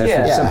 right? So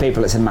Yeah. for some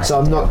people it's a massive So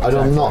I'm not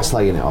deal.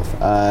 slagging it off.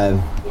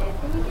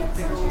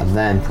 And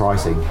then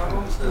pricing.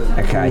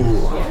 Okay.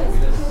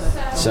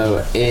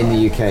 So in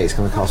the UK, it's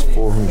going to cost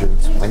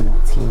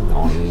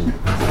 £429.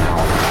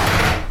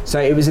 So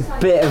it was a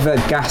bit of a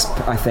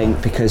gasp, I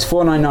think, because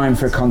 $499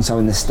 for a console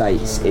in the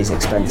States is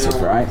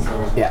expensive, right?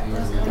 Yeah.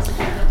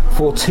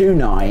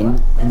 $429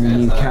 in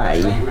the UK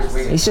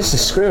is just a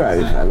screw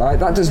over. Like,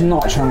 that does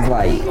not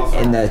translate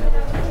in the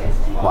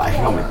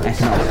economically.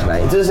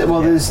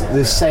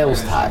 There's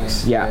sales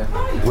tax. Yeah.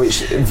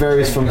 Which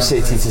varies from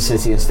city to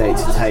city and state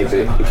to state, but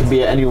it can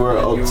be anywhere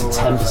up to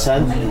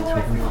 10%.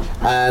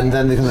 And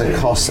then they're going to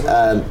cost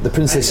the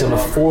princely sum of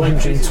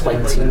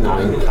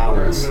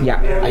 £429.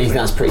 Yeah. And you think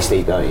that's pretty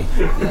steep, don't you?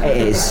 It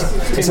is.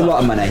 It's a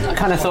lot of money. I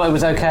kind of thought it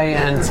was okay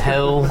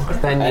until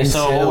then you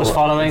saw what was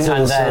following, until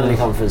and the then Sony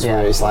conference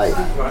where it's like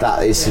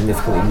that is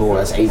significantly more.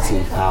 That's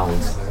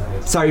 £80.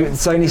 So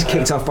Sony's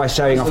kicked off by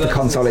showing off the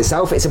console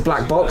itself. It's a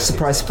black box,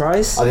 surprise,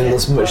 surprise. I think it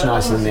looks much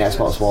nicer than the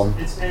Xbox One.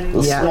 It's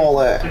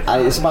smaller,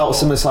 and it's about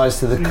similar size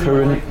to the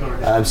current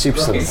Super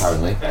Slim,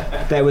 apparently.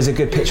 There was a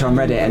good picture on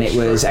Reddit, and it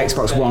was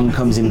Xbox One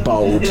comes in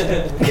bold,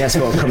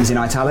 PS4 comes in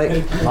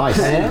italic. Nice.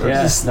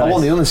 Yes, I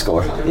want the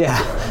underscore. Yeah.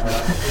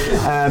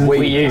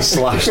 Wii U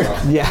slashed.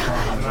 Yeah.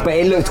 But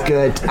it looked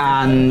good,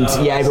 and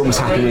everyone was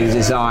happy with the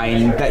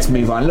design. Let's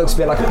move on. It looks a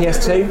bit like a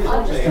PS2.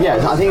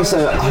 Yeah, I think it's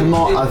a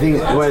homage. I think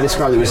the way I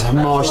described it was a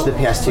homage to the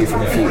PS2 from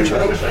the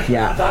future.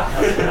 Yeah.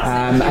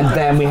 And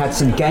then we had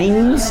some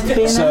games to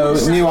be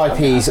announced. So new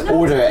IPs,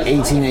 Order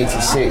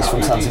 1886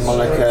 from Santa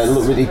Monica,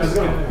 look really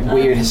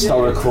weird,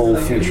 historical,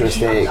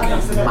 futuristic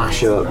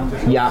mashup.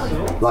 Yeah.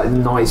 Like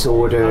Nice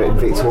Order in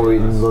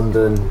Victorian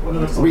London,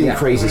 really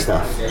crazy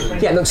stuff.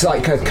 Yeah, it looks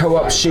like a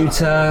co-op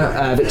shooter.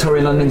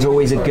 Victorian London's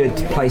always a good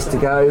place to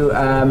go.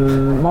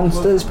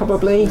 Monsters,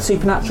 probably.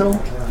 Supernatural.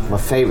 My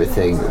favourite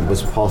thing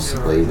was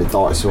possibly the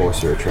Dark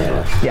Sorcerer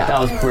trailer. Yeah. That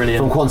was brilliant.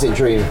 From Quantic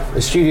Dream,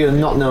 a studio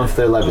not known for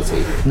their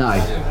levity. No.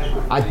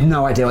 I had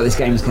no idea what this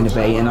game's going to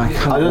be, and I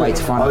can't wait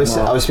to find out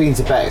more. I was speaking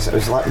to Bex, I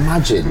was like,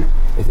 imagine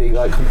if they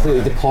like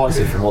completely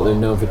departed from what they're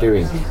known for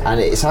doing, and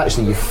it's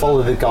actually you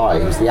follow the guy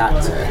who's the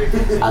actor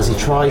as he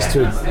tries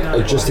to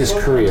adjust his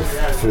career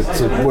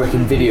to work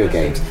in video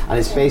games, and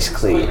it's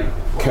basically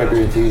Curb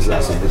Your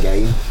Enthusiasm, the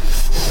game.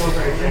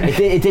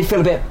 It did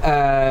feel a bit,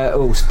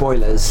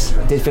 spoilers,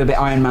 it did feel a bit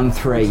Iron Man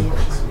 3.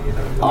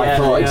 I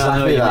thought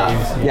exactly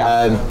that.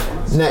 Yeah.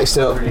 Next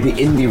up, the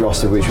indie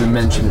roster, which we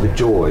mentioned with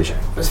George,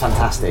 was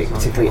fantastic,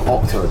 particularly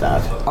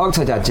Octodad.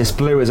 Octodad just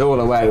blew us all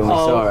away when we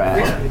saw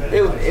it.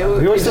 It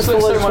just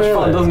looks so much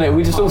fun, doesn't it?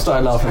 We just all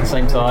started laughing at the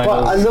same time.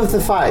 But I love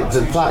the fact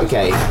that that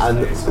game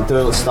and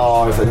Don't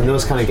Starve and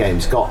those kind of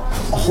games got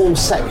a whole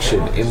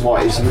section in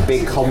what is a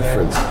big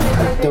conference.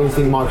 I don't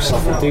think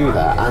Microsoft will do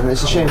that, and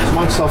it's a shame because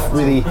Microsoft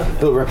really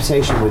built a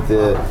reputation with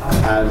the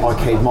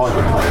arcade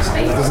marketplace,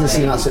 and it doesn't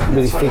seem that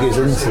really figures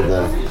into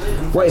the...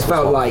 What it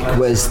felt like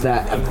was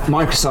that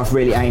Microsoft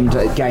really aimed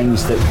at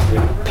games that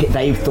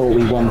they thought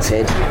we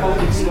wanted.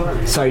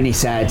 Sony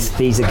said,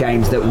 these are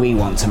games that we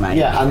want to make.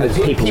 Yeah, and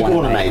people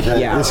want to make.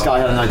 This guy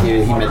had an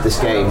idea, he made this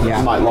game, you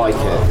might like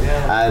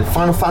it.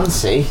 Final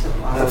Fantasy,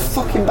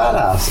 fucking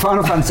badass.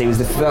 Final Fantasy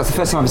that's the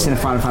first time I've seen a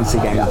Final Fantasy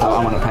game that I thought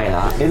I want to play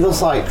that. It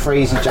looks like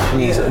crazy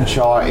Japanese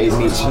Uncharted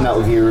meets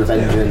Metal Gear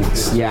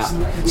Revengeance. Yeah.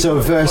 So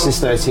Versus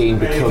 13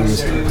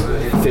 becomes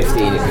 15,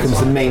 it becomes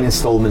the main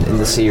installment in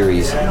the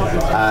series.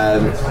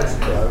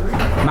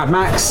 Mad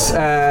Max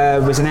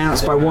was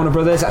announced by Warner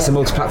Brothers. That's a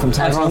multi-platform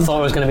title. Everyone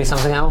thought it was going to be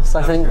something else,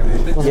 I think.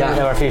 Yeah.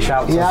 There were a few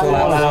shouts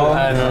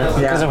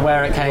because of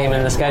where it came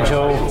in the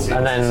schedule,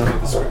 and then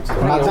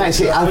Mad Max,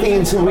 I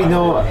think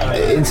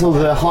until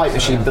the hype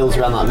machine builds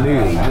around that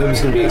movie, nobody's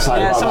going to be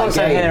excited about that game. Someone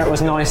said here it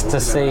was nice to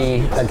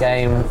see a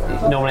game.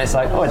 Normally it's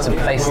like, it's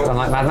based on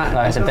like Mad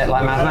Max, it's a bit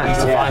like Mad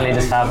Max, to finally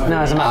just have,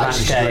 it's a Mad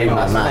Max game.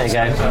 Mad Max.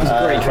 There you go. It's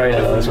a great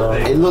trailer as well.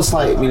 It looks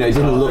like, it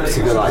didn't look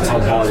too good like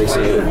Tom Hardy,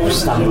 so it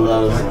was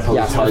standalone.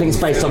 Yeah, I think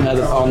it's based on the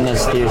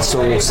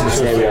source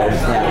material.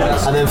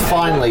 Yeah. And then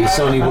finally,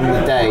 Sony won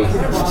the day,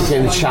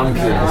 became the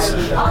champions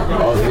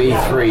of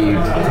E3.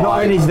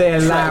 Not only do they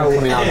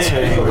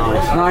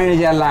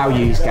allow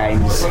used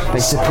games, they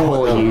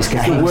support used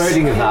games. The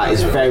wording of that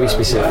is very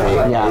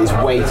specific. Yeah. It's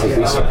weighted.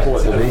 We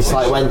support them. And it's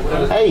like when,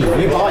 hey,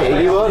 you buy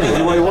it, you own it,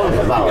 do what you want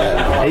about it.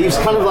 And he was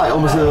kind of like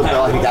almost a little bit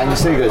like a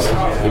gangster. He goes,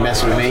 you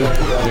mess with me.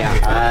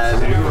 Yeah.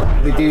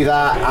 We do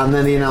that, and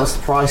then he announced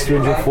the price,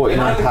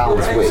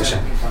 £349, which.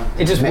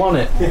 It just won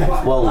it.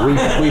 Well, we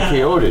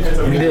pre-ordered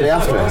immediately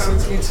after.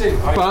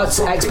 But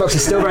Xbox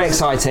is still very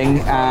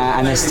exciting,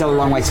 and there's still a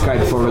long way to go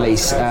before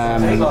release. I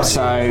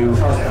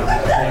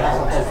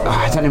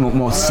don't know what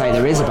more to say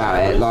there is about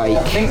it. I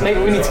think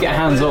maybe we need to get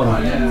hands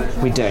on.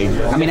 We do.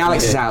 I mean,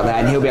 Alex is out there,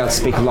 and he'll be able to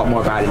speak a lot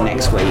more about it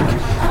next week.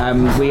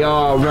 We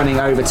are running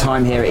over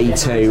time here at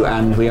E2,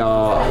 and we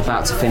are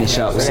about to finish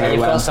up. So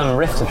you've got some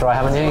Rift to try,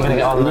 haven't you? You're going to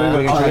get on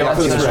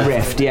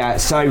Rift, yeah.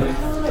 So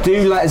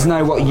do let us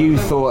know what you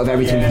thought of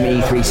everything from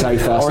E3 so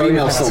far. Our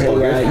email's still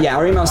buggered. Yeah,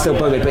 our email's still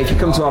buggered, but if you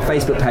come to our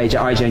Facebook page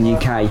at IGN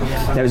UK,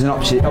 there is an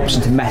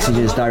option to message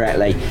us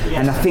directly.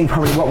 And I think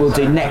probably what we'll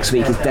do next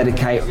week is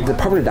dedicate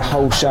probably the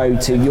whole show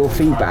to your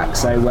feedback.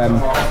 So you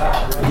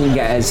can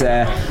get us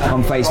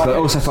on Facebook.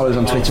 Also follow us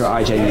on Twitter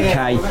at IGN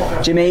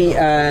UK. Jimmy, you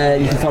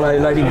can follow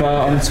Loading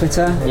Bar on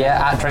Twitter.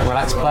 Yeah, at Drink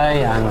Relax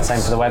Play, and same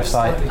for the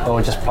website,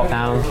 or just pop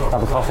down,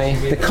 grab a coffee.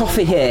 The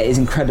coffee here is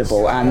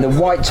incredible, and the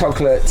white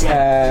chocolate,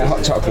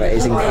 hot chocolate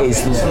is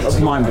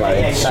mind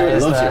blowing.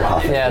 Stuart loves your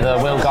coffee. Yeah,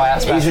 the Will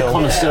Guyat special. He's a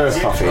connoisseur of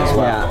coffee as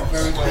well.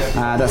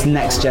 Yeah, that's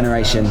next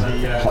generation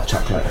hot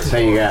chocolate.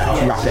 There you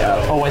go. Wrap it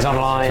up. Always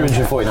online.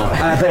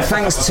 249. But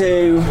thanks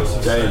to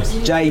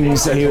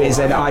James, who is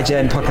an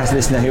IGN podcast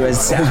listener who is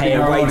sat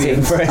here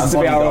waiting for us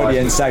to be our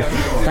audience. So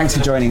thanks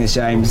for joining us,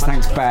 James.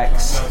 Thanks,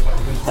 Bex.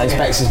 Thanks,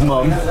 Bex's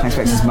mum. Thanks,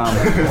 Bex's mum.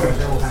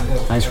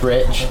 Thanks,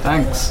 Rich.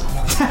 Thanks.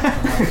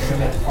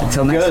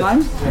 Until next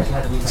time.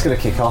 It's going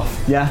to kick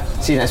off. Yeah.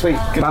 See you next week.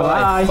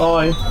 Goodbye.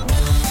 Bye.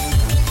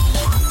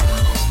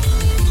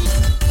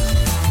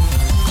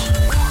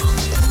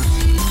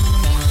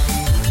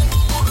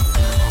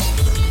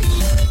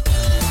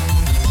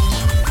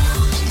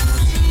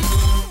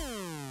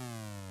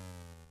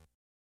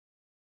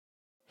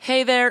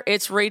 Hey there,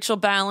 it's Rachel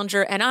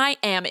Ballinger, and I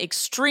am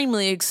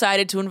extremely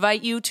excited to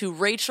invite you to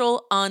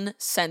Rachel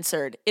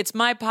Uncensored. It's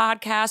my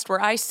podcast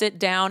where I sit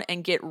down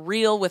and get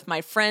real with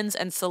my friends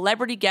and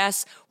celebrity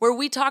guests, where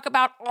we talk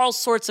about all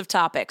sorts of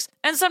topics.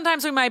 And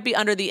sometimes we might be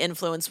under the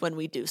influence when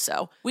we do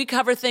so. We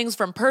cover things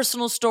from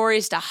personal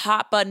stories to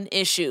hot button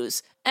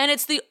issues. And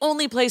it's the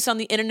only place on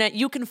the internet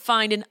you can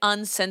find an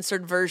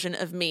uncensored version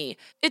of me.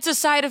 It's a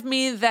side of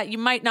me that you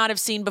might not have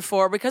seen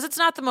before because it's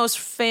not the most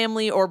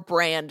family or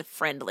brand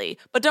friendly.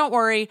 But don't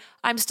worry,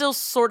 I'm still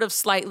sort of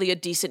slightly a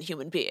decent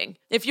human being.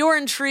 If you're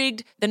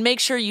intrigued, then make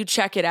sure you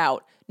check it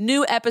out.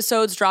 New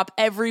episodes drop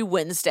every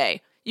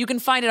Wednesday. You can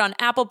find it on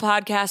Apple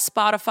Podcasts,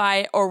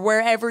 Spotify, or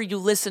wherever you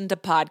listen to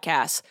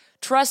podcasts.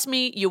 Trust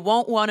me, you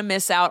won't want to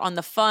miss out on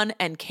the fun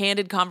and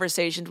candid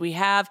conversations we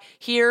have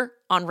here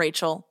on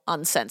Rachel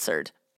Uncensored.